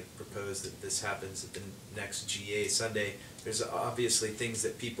be like proposed that this happens at the next GA Sunday. There's obviously things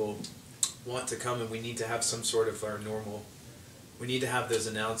that people want to come, and we need to have some sort of our normal, we need to have those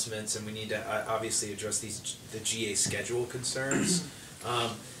announcements, and we need to obviously address the GA schedule concerns.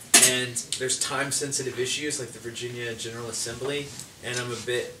 And there's time sensitive issues like the Virginia General Assembly, and I'm a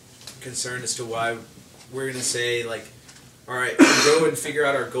bit concerned as to why we're going to say, like, all right, we'll go and figure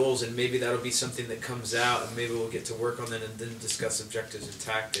out our goals, and maybe that'll be something that comes out, and maybe we'll get to work on that and then discuss objectives and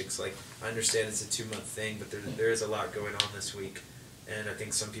tactics. Like, I understand it's a 2-month thing, but there is a lot going on this week, and I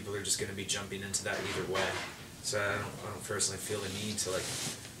think some people are just going to be jumping into that either way. So I don't personally feel the need to, like,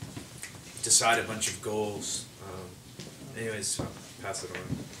 decide a bunch of goals. Anyways, I'll pass it on.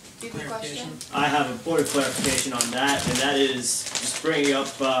 Do you have a question? I have a point of clarification on that, and that is just bringing up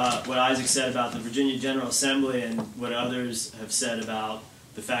what Isaac said about the Virginia General Assembly and what others have said about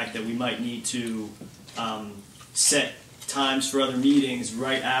the fact that we might need to set times for other meetings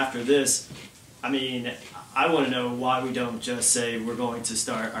right after this. I mean, I want to know why we don't just say we're going to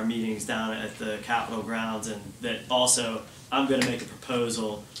start our meetings down at the Capitol grounds, and that also I'm going to make a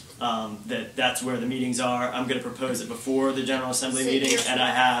proposal that's where the meetings are. I'm going to propose it before the General Assembly meeting, and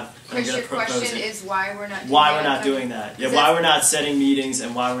I'm Chris, going your to propose question it. is why we're not doing Why that? we're not doing that? Yeah, why we're not setting meetings,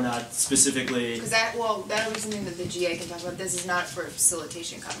 and why we're not specifically. Because that will be something that the GA can talk about. This is not for a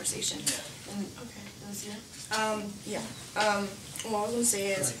facilitation conversation. Okay, Lucia? Yeah. Well, I was gonna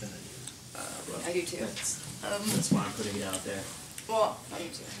say is, I do too. That's why I'm putting it out there. well, I do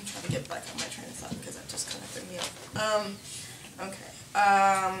too. I'm trying to get back on my train of thought because that just kind of threw me off. Okay.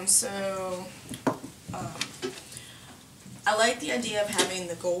 I like the idea of having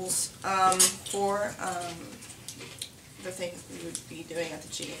the goals for the things we would be doing at the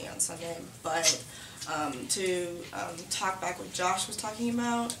GA on Sunday, but to talk back what Josh was talking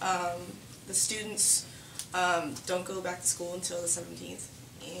about, the students don't go back to school until the 17th,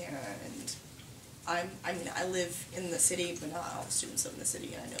 and I mean, I live in the city, but not all the students live in the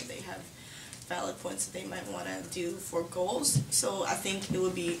city, and I know they have valid points that they might want to do for goals. So I think it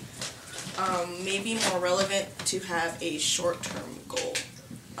would be maybe more relevant to have a short-term goal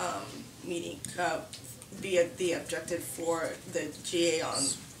meeting be the objective for the GA on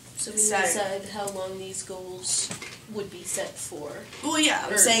So we Saturday. decide how long these goals would be set for. Well, yeah,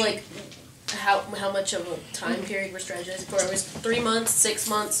 I'm Or saying like how much of a time period we're strategizing for. It was 3 months, 6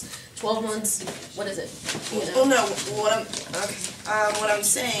 months, 12 months. What is it? You know? Well, no. What I'm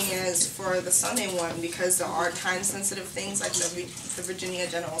saying is for the Sunday one, because there are time-sensitive things like the Virginia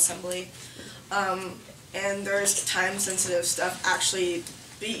General Assembly, and there's time-sensitive stuff actually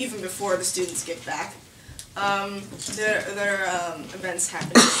even before the students get back. There are events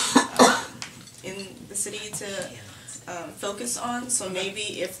happening in the city to focus on. So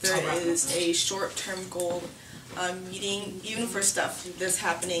maybe if there is a short-term goal meeting, even for stuff that's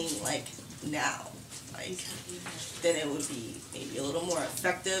happening like now, like then it would be maybe a little more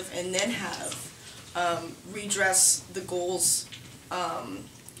effective, and then have redress the goals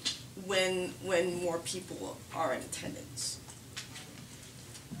when more people are in attendance.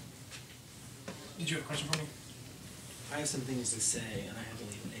 Did you have a question for me? I have some things to say, and I have to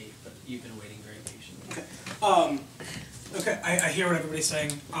leave at 8, but you've been waiting very patiently. Okay. Okay, I hear what everybody's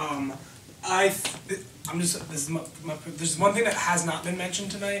saying. There's one thing that has not been mentioned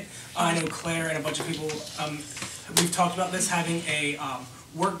tonight. I know Claire and a bunch of people, we've talked about this, having a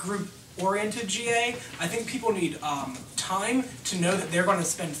work group oriented GA. I think people need time to know that they're going to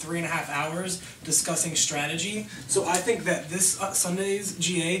spend 3.5 hours discussing strategy. So I think that this Sunday's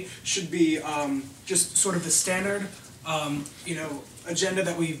GA should be just sort of the standard, agenda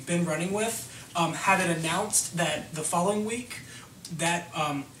that we've been running with. Have it announced that the following week that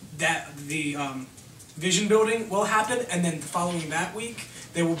the vision building will happen, and then the following that week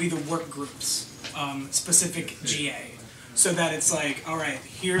there will be the work groups specific GA. So that it's like, all right,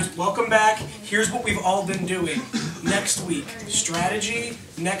 welcome back, here's what we've all been doing. Next week, strategy,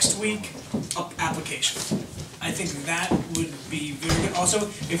 next week, application. I think that would be very good. Also,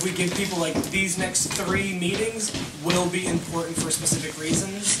 if we give people like these next 3 meetings will be important for specific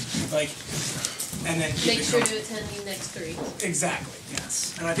reasons, and then keep Make sure to attend the next 3. Exactly,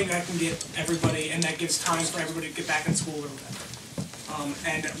 yes. And I think I can get everybody, and that gives time for everybody to get back in school or whatever.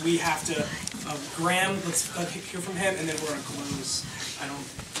 And we have to, Graham, let's hear from him, and then we're going to close. I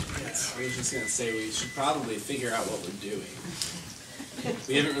was just going to say we should probably figure out what we're doing.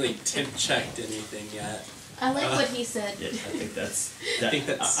 We haven't really checked anything yet. I like what he said. Yeah, I think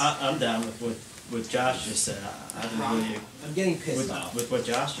that's. I'm down with what Josh just said. I'm getting pissed off with what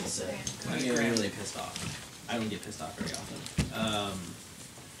Josh just said. I'm getting really pissed off. I don't get pissed off very often.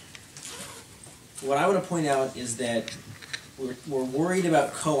 What I want to point out is that we're worried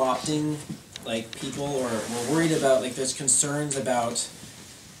about co-opting people, or we're worried about there's concerns about.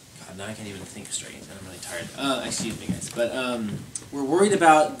 God, now I can't even think straight, and I'm really tired. Excuse me, guys, but we're worried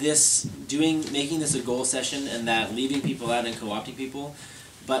about making this a goal session, and that leaving people out and co-opting people.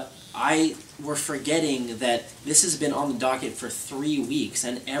 But we're forgetting that this has been on the docket for 3 weeks,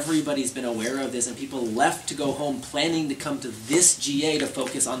 and everybody's been aware of this, and people left to go home planning to come to this GA to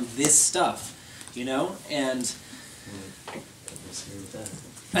focus on this stuff, and.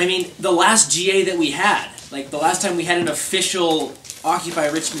 I mean, the last GA that we had, the last time we had an official Occupy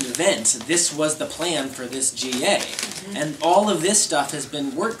Richmond event, this was the plan for this GA. Mm-hmm. And all of this stuff has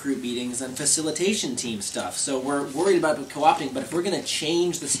been work group meetings and facilitation team stuff. So we're worried about co-opting, but if we're going to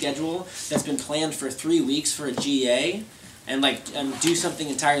change the schedule that's been planned for 3 weeks for a GA and do something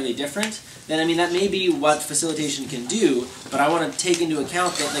entirely different, then I mean that may be what facilitation can do, but I want to take into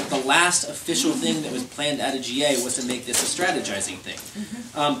account that the last official thing that was planned at a GA was to make this a strategizing thing.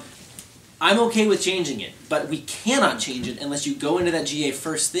 Mm-hmm. I'm okay with changing it, but we cannot change it unless you go into that GA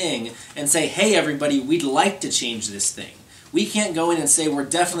first thing and say, hey everybody, we'd like to change this thing. We can't go in and say we're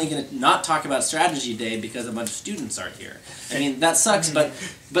definitely going to not talk about strategy day because a bunch of students aren't here. I mean, that sucks, but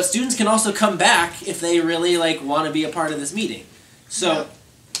students can also come back if they really want to be a part of this meeting. So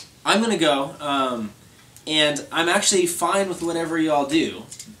I'm going to go, and I'm actually fine with whatever y'all do.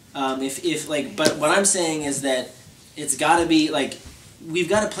 But what I'm saying is that it's got to be we've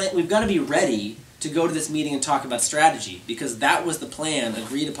got to be ready to go to this meeting and talk about strategy, because that was the plan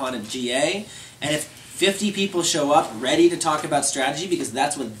agreed upon at GA. And if 50 people show up ready to talk about strategy because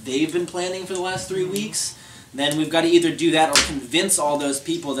that's what they've been planning for the last 3 weeks, then we've got to either do that or convince all those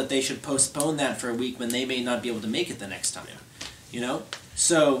people that they should postpone that for a week when they may not be able to make it the next time.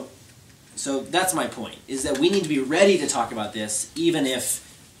 So that's my point, is that we need to be ready to talk about this even if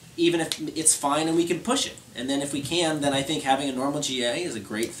it's fine and we can push it. And then if we can, then I think having a normal GA is a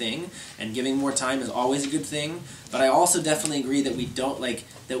great thing, and giving more time is always a good thing. But I also definitely agree that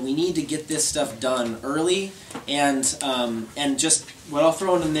we need to get this stuff done early, and just what I'll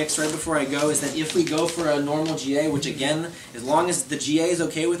throw in the mix right before I go is that if we go for a normal GA, which again, as long as the GA is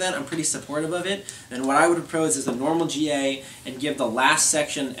okay with that, I'm pretty supportive of it, then what I would propose is a normal GA and give the last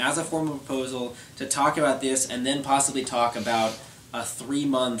section as a formal proposal to talk about this, and then possibly talk about a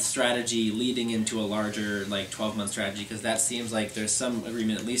 3-month strategy leading into a larger 12-month strategy, because that seems like there's some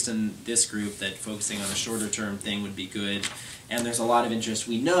agreement, at least in this group, that focusing on a shorter term thing would be good. And there's a lot of interest,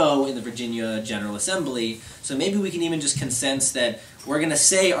 we know, in the Virginia General Assembly, so maybe we can even just consensus that we're going to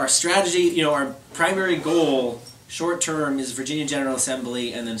say our strategy, our primary goal short term is Virginia General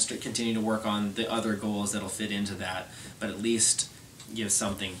Assembly, and then continue to work on the other goals that'll fit into that, but at least give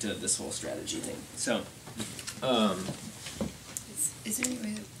something to this whole strategy thing. So, Is there any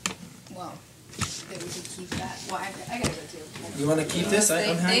way that we could keep that? Well, I gotta go too. You want to keep this?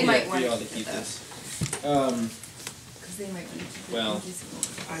 I'm happy for you all to keep this. Because they might want to keep it. Well,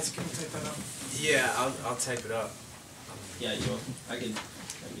 I just can type that up. Yeah, I'll type it up. Yeah, I could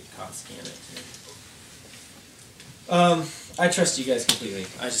scan it too. I trust you guys completely.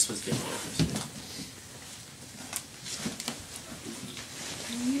 I just was giving you a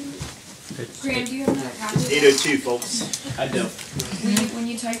Graham, do you have another copy? 8:02, folks. I don't. When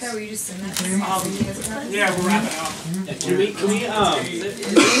you type that, will you just send that to me? Yeah, we'll wrap it up. Can we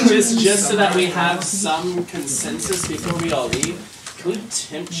just so that we have some consensus before we all leave, Can we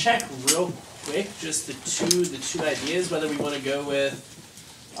temp check real quick just the two ideas, whether we want to go with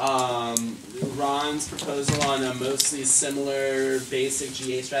Ron's proposal on a mostly similar basic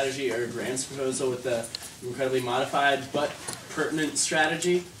GA strategy or Graham's proposal with the incredibly modified but pertinent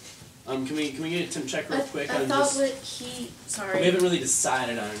strategy? Can we get a temp check real quick? I thought what he, sorry. We haven't really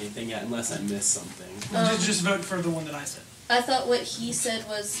decided on anything yet unless I missed something. Just vote for the one that I said. I thought what he said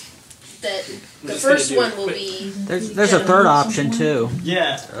was that the first one will be. There's a third option too.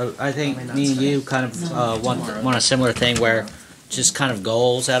 Yeah. I think me and you kind of want a similar thing where just kind of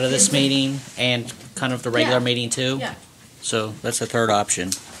goals out of this meeting and kind of the regular meeting too. Yeah. So that's a third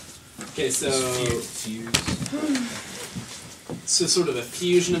option. Okay, so sort of a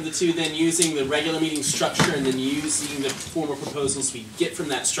fusion of the two, then using the regular meeting structure and then using the formal proposals we get from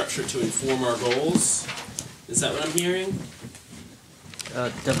that structure to inform our goals. Is that what I'm hearing?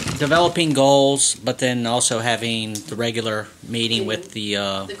 Developing goals, but then also having the regular meeting with the.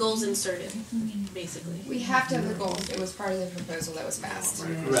 The goals inserted, basically. We have to have the goals. It was part of the proposal that was passed.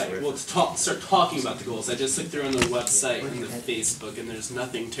 Right. Well, start talking about the goals. I just looked through on the website and the Facebook, and there's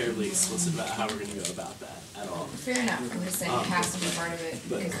nothing terribly explicit about how we're going to go about that at all. Fair enough. I'm just saying it has to be part of it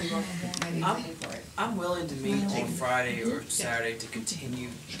because we won't maybe planning for it. I'm willing to meet on Friday or Saturday to continue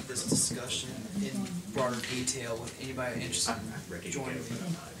this discussion in broader detail with anybody interested in joining me.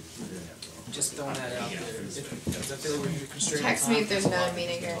 Just throwing that out there. Because I feel like we're constrained. Text me if there's another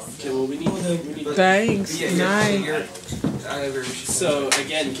meeting, guys. Okay, well, we need Thanks. Yeah, Night. I agree with you. So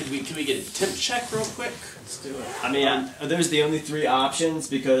again, can we get a temp check real quick? Let's do it. I mean, those the only three options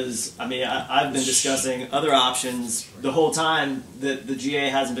because I mean I've been discussing other options the whole time that the GA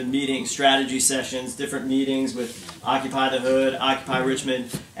hasn't been meeting, strategy sessions, different meetings with Occupy the Hood, Occupy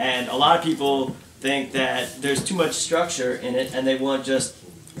Richmond, and a lot of people think that there's too much structure in it and they want just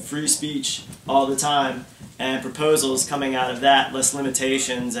free speech all the time and proposals coming out of that, less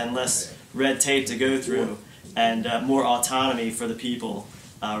limitations and less red tape to go through and more autonomy for the people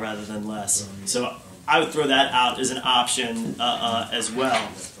rather than less. So I would throw that out as an option as well.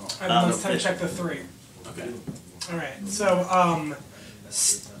 Let's time check the three. Okay. Alright, so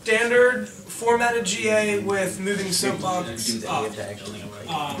standard formatted GA with moving soapbox up.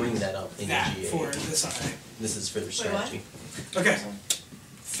 Bring that up in that GA. for this Sunday. This is for the strategy. Okay.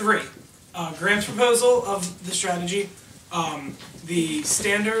 3. Graham's proposal of the strategy. The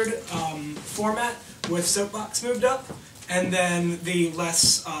standard format with soapbox moved up, and then the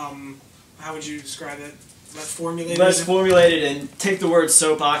less, how would you describe it? Less formulated? Less formulated and take the word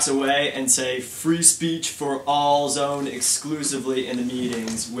soapbox away and say free speech for all zone exclusively in the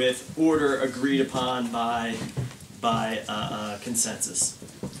meetings with order agreed upon by consensus.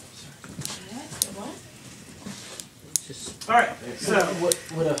 Alright, so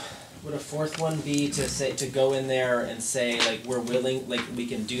would a fourth one be to go in there and say like we're willing, like we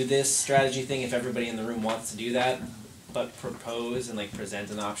can do this strategy thing if everybody in the room wants to do that, but propose and like present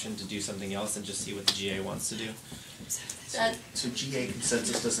an option to do something else and just see what the GA wants to do? So GA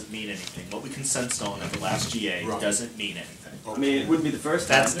consensus doesn't mean anything. What we consensused on at the last GA doesn't mean anything. I mean, it wouldn't be the first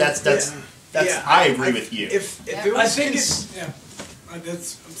time. That's I agree with you. If it was I think it's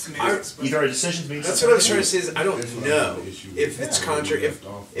that's either a decision means that's what I was trying to say is I don't know if it's contrary.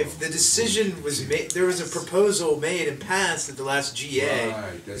 If the decision was made, there was a proposal made and passed at the last GA.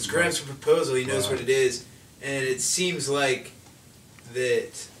 It's Graham's proposal. He knows what it is, and it seems like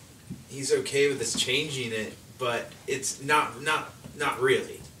that he's okay with us changing it, but it's not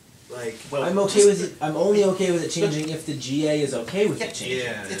really. Like I'm okay with it. I'm only okay with it changing if the GA is okay with it changing.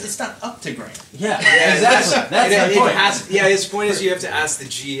 Yeah, it's not up to Graham. Yeah, exactly. That's my point. His point is you have to ask the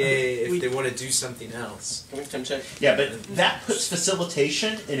GA if they want to do something else. Can we temp check? Yeah, but that puts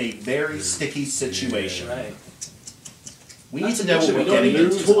facilitation in a very sticky situation. Right. We need to know what we're getting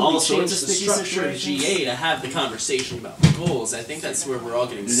into. into. All change the structure of GA to have the conversation about the goals. I think that's where we're all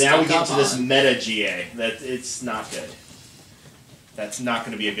getting stuck Now we get to up this on. meta GA. That it's not good. That's not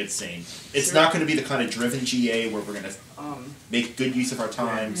going to be a good scene. It's not going to be the kind of driven GA where we're going to make good use of our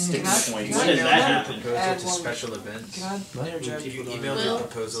time, stick to the point. When did that proposal to special events? Can I interject? You emailed your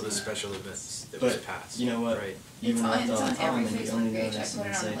proposal to special events that was passed. You know what? Right. It's on every Facebook page. I put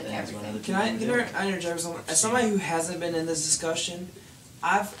it on like everything. Can I interject with something? As somebody who hasn't been in this discussion,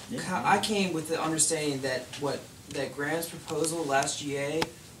 I came with the understanding that that Graham's proposal last GA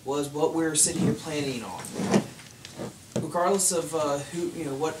was what we were sitting here planning on. Regardless of who,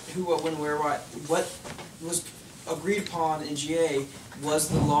 what, when, where, what was agreed upon in GA was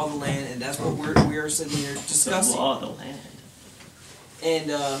the law of the land, and that's what we are sitting here discussing. The law of the land.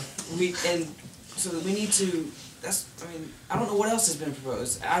 And so that we need to I don't know what else has been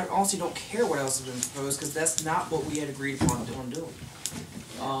proposed. I honestly don't care what else has been proposed because that's not what we had agreed upon doing.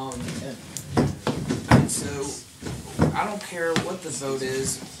 And so I don't care what the vote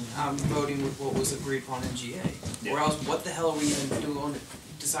is. I'm voting with what was agreed upon in GA. Or else, what the hell are we even doing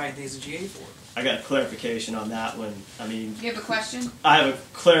deciding things in GA for? I got a clarification on that one. I mean, Do you have a question? I have a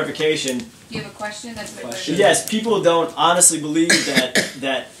clarification. Do you have a question? That's what Yes, people don't honestly believe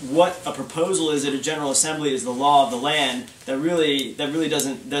that what a proposal is at a general assembly is the law of the land. That really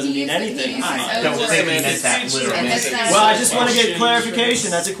doesn't mean anything. I don't think he meant that literally. Well, I just want to get clarification.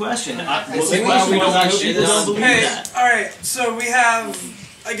 That's a question. The question was, people don't believe Hey, that. all right. So we have,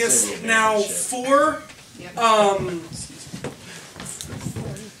 I guess, now 4.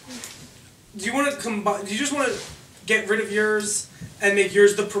 Do you want to combine? Do you just want to get rid of yours and make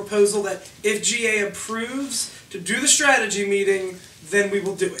yours the proposal that if GA approves to do the strategy meeting, then we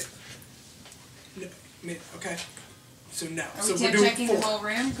will do it? No. Okay. So no. Are so we we're tip doing checking 4. the whole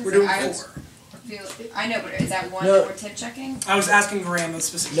room? We're doing 4. I know, but is that one No. that we're tip checking? I was asking Graham a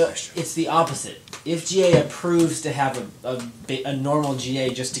specific No, question. it's the opposite. If GA approves to have a normal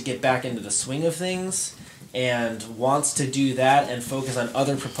GA just to get back into the swing of things, and wants to do that and focus on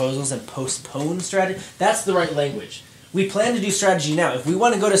other proposals and postpone strategy, that's the right language. We plan to do strategy now. If we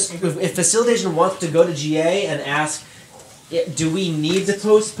want to go to, if facilitation wants to go to GA and ask, do we need to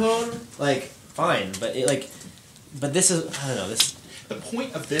postpone? Like, fine, but but this is, I don't know, this. The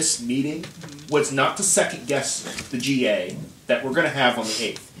point of this meeting was not to second guess the GA that we're going to have on the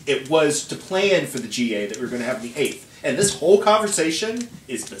 8th. It was to plan for the GA that we're going to have on the 8th. And this whole conversation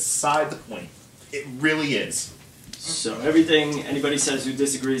is beside the point. It really is. So everything anybody says who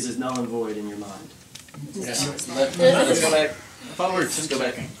disagrees is null and void in your mind. That's what I thought we were just go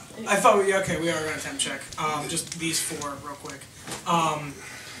back. I thought we are going to temp check. Just these 4 real quick.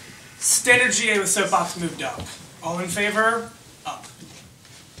 Standard GA with soapbox moved up. All in favor? Up.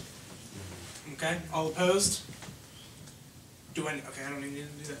 Okay. All opposed? Okay, I don't even need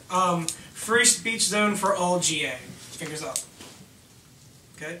to do that. Free speech zone for all GA. Fingers up.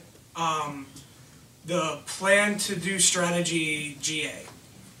 Okay. The plan to do strategy GA,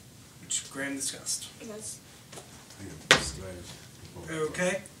 which Graham discussed.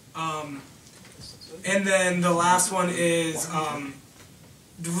 Okay. And then the last one is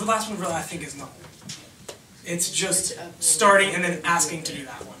the last one really I think is not. It's just starting and then asking to do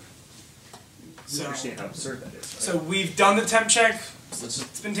that one. So, understand how absurd that is. So we've done the temp check.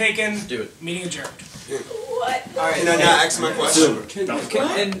 It's been taken. Do it. Meeting adjourned. What? All right. Can I now ask my question?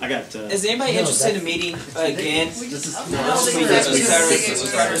 And I got. is anybody interested in meeting again? Saturday.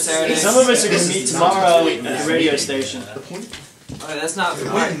 Some of us are going to meet tomorrow at the radio station. Alright, that's not.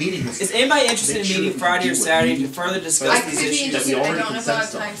 Right. Is anybody interested in meeting Friday or Saturday to further discuss these issues? I don't know if I'll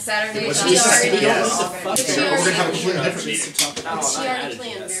have time. Saturday is She already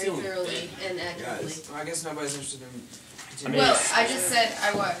planned very thoroughly and accurately. I guess nobody's interested in. Well, I just said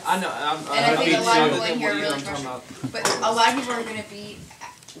I was. I know. And I think a lot of people in here are really frustrated. But a lot of people are going to be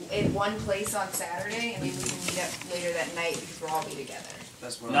in one place on Saturday, and maybe we can meet up later that night because we'll all be together.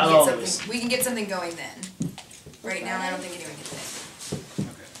 That's what Not always. We can get something going then. Right now, I don't think anyone can think.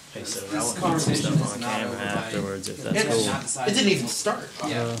 Okay, so This I will put some conversation stuff is on not camera over by- afterwards if that's It's cool. not It didn't even start.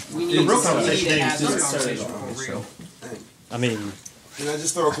 Yeah. The real conversation we need to didn't have even this start. conversation for real. I mean, Can I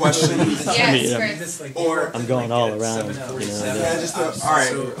just throw a question? Yes, Chris. Or I'm going all around, you know. can I just throw, all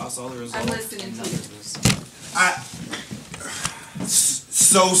right. I'm listening to you.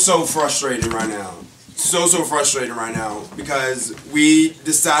 So frustrated right now. So frustrated right now because we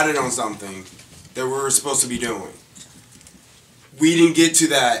decided on something that we were supposed to be doing. We didn't get to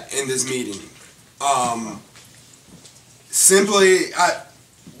that in this meeting.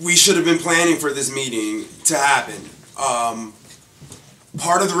 We should have been planning for this meeting to happen.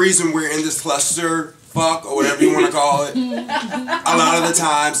 Part of the reason we're in this cluster fuck or whatever you want to call it, a lot of the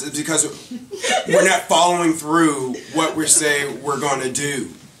times is because we're not following through what we say we're going to do.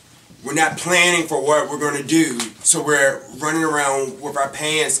 We're not planning for what we're going to do, so we're running around with our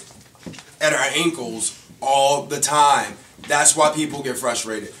pants at our ankles all the time. That's why people get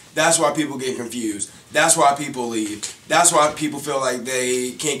frustrated. That's why people get confused. That's why people leave. That's why people feel like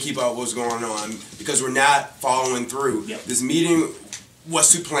they can't keep up what's going on because we're not following through. Yep. This meeting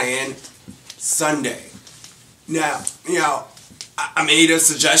was to plan Sunday. Now, I made a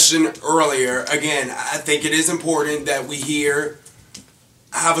suggestion earlier. Again, I think it is important that we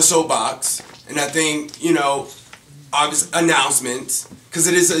have a soapbox, and I think, obvious announcements, because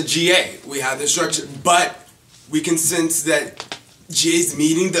it is a GA. We have the structure, but we can sense that GA's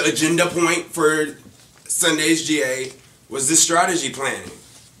meeting, the agenda point for Sunday's GA was the strategy planning.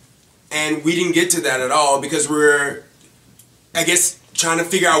 and we didn't get to that at all because we're, I guess, trying to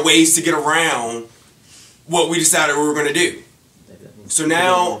figure out ways to get around what we decided we were going to do. So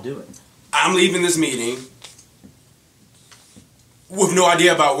now I'm leaving this meeting with no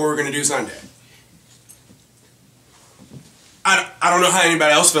idea about what we're going to do Sunday. I don't know how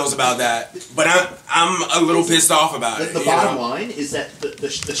anybody else feels about that, but I'm a little pissed off about it. The bottom line is that the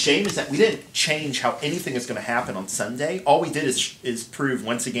shame is that we didn't change how anything is going to happen on Sunday. All we did is prove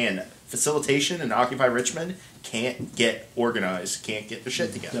once again that Facilitation and Occupy Richmond can't get organized, can't get their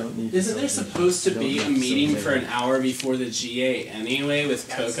shit together. Isn't there supposed to be a meeting for an hour before the GA anyway with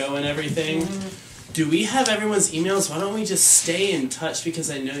Coco and everything? Do we have everyone's emails? Why don't we just stay in touch?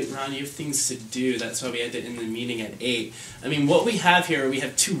 Because I know, Ron, you have things to do. That's why we had to end the meeting at 8. I mean, what we have here, we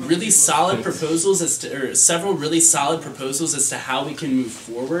have two really solid proposals or several really solid proposals as to how we can move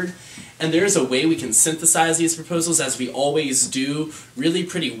forward. And there's a way we can synthesize these proposals, as we always do, really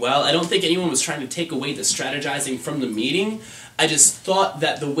pretty well. I don't think anyone was trying to take away the strategizing from the meeting. I just thought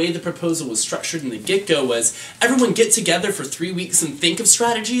that the way the proposal was structured in the get-go was everyone get together for 3 weeks and think of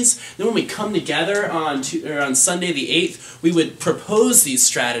strategies. Then when we come together on Sunday the 8th, we would propose these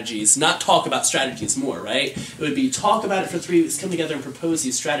strategies, not talk about strategies more, right? It would be talk about it for 3 weeks, come together and propose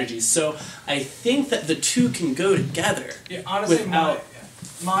these strategies. So I think that the two can go together. Yeah, honestly,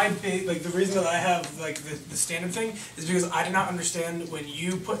 my big, like, the reason that I have, like, the standard thing is because I did not understand when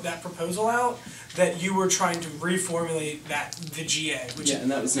you put that proposal out that you were trying to reformulate the GA, which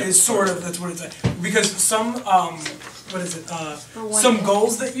and that was is sort of, that's what it's like. Because some, what is it, some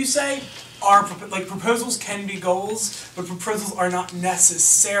goals that you say are, like, proposals can be goals, but proposals are not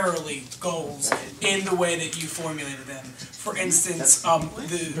necessarily goals in the way that you formulated them. For instance,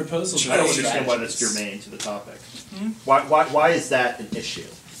 the proposals. I don't understand why that's germane to the topic. Why is that an issue?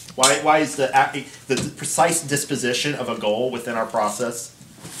 Why is the precise disposition of a goal within our process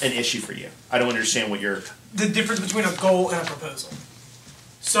an issue for you? I don't understand what you're... The difference between a goal and a proposal.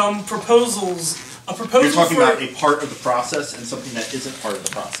 Some proposals... A proposal You're talking about a part of the process and something that isn't part of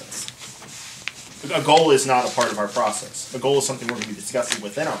the process. A goal is not a part of our process. A goal is something we're going to be discussing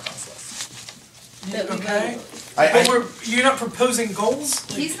within our process. Okay. But you're not proposing goals?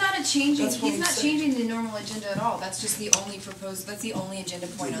 He's not changing the normal agenda at all. That's just the only proposal. That's the only agenda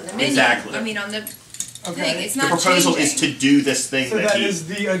point on the menu. Exactly. I mean, on the thing. It's the not proposal changing. is to do this thing So that is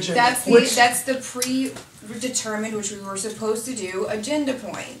the agenda. That's the predetermined, which we were supposed to do, agenda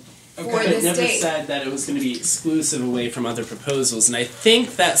point. For It this never date. said that it was going to be exclusive away from other proposals, and I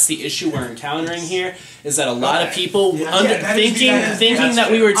think that's the issue we're encountering here. Is that a lot of people thinking that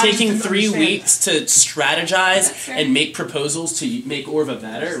we were taking 3 weeks to strategize and make proposals to make Orva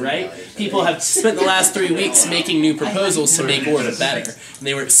better, right? People have spent the last 3 weeks making new proposals to make Orva better, and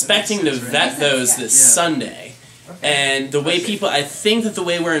they were expecting to vet those this Sunday. And the way I think that the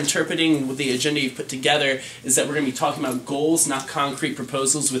way we're interpreting the agenda you've put together is that we're going to be talking about goals, not concrete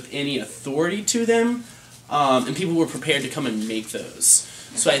proposals with any authority to them, and people were prepared to come and make those.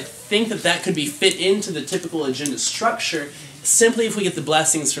 So I think that could be fit into the typical agenda structure simply if we get the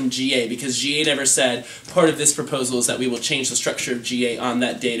blessings from GA, because GA never said part of this proposal is that we will change the structure of GA on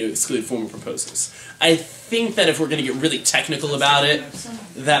that day to exclude formal proposals. I think that if we're going to get really technical about it,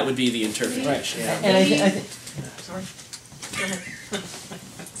 that would be the interpretation. Right. And I think Sorry. Go ahead.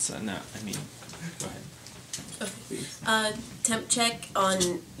 So no, I mean, go ahead. Temp check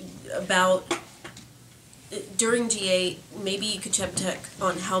on about during GA. Maybe you could temp check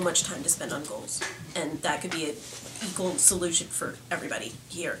on how much time to spend on goals, and that could be an equal solution for everybody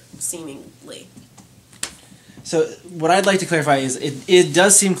here, seemingly. So what I'd like to clarify is it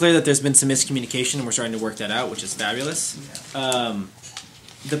does seem clear that there's been some miscommunication, and we're starting to work that out, which is fabulous.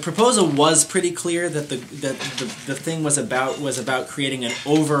 The proposal was pretty clear that the thing was about creating an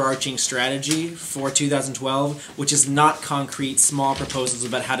overarching strategy for 2012, which is not concrete, small proposals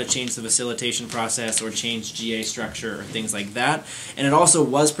about how to change the facilitation process or change GA structure or things like that. And it also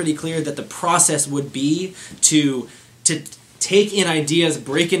was pretty clear that the process would be to take in ideas,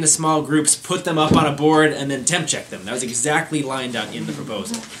 break into small groups, put them up on a board, and then temp check them. That was exactly lined out in the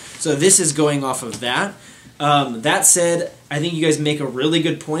proposal. So this is going off of that. That said, I think you guys make a really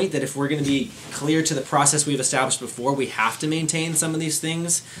good point that if we're going to be clear to the process we've established before, we have to maintain some of these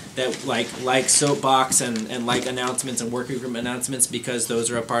things that like soapbox and like announcements and working group announcements, because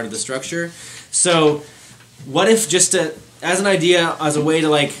those are a part of the structure. So what if just as an idea, as a way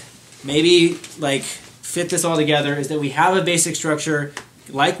to maybe fit this all together, is that we have a basic structure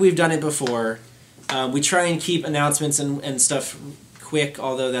like we've done it before. We try and keep announcements and stuff quick,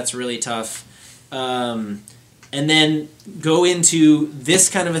 although that's really tough. and then go into this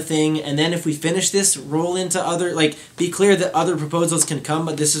kind of a thing, and then if we finish this, roll into other, like, be clear that other proposals can come,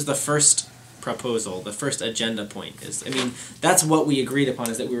 but this is the first proposal, the first agenda point is. I mean, that's what we agreed upon,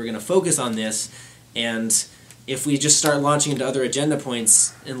 is that we were going to focus on this, and if we just start launching into other agenda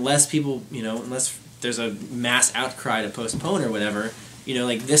points, unless people, unless there's a mass outcry to postpone or whatever,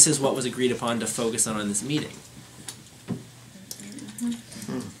 like, this is what was agreed upon to focus on this meeting.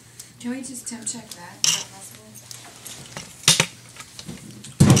 Can we just temp check that? Is that possible?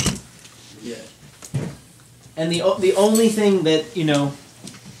 Yeah. And the only thing that,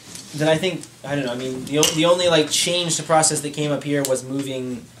 that I think, I don't know, I mean, the only, like, change to process that came up here was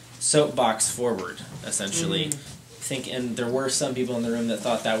moving soapbox forward, essentially. And there were some people in the room that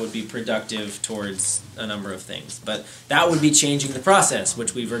thought that would be productive towards a number of things. But that would be changing the process,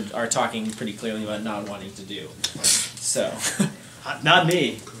 which we are talking pretty clearly about not wanting to do. So. Not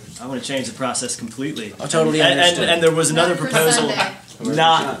me. I want to change the process completely. Oh, totally understood. And there was another proposal.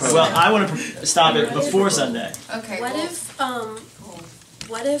 I want to stop it before Sunday. Okay. What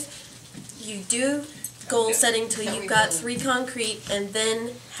if you do goal setting till you've got 3 concrete, and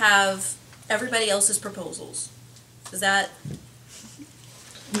then have everybody else's proposals? Is that?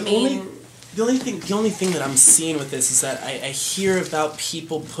 The only thing that I'm seeing with this is that I hear about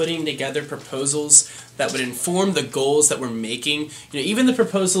people putting together proposals that would inform the goals that we're making. Even the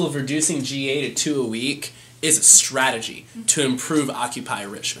proposal of reducing GA to 2 a week is a strategy to improve Occupy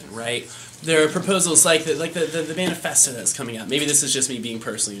Richmond, right? There are proposals like the manifesto that's coming out. Maybe this is just me being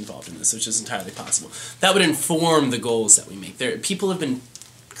personally involved in this, which is entirely possible. That would inform the goals that we make. People have been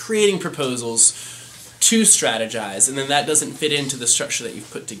creating proposals to strategize, and then that doesn't fit into the structure that you've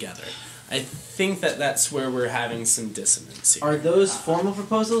put together. I think that's where we're having some dissonance here. Are those formal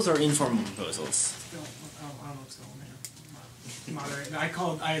proposals or informal proposals?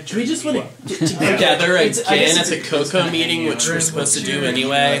 Do we just want to get together again at the COCO meeting, which we're supposed to do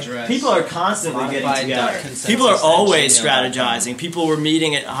anyway? People are constantly getting together. People are always strategizing. People were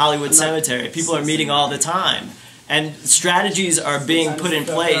meeting at Hollywood Cemetery. People are meeting all the time. And strategies are being put in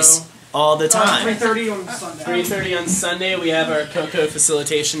place all the time. 3:30 on Sunday. 3:30 on Sunday, we have our COCO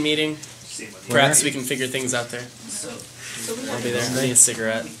facilitation meeting. Perhaps we can figure things out there. I'll be there. I need a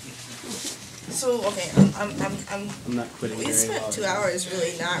cigarette. So okay, I'm not quitting. We spent 2 hours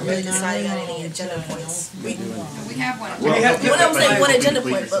really not really deciding on any agenda points. We have one. I'm saying one agenda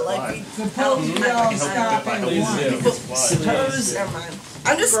point, but like we. Suppose. Never mind.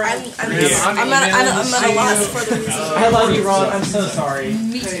 I'm at a loss for the reason. I love you, Ron. I'm so sorry.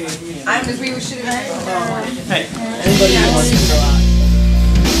 Me too. Because we should have. Hey, anybody who wants to go out.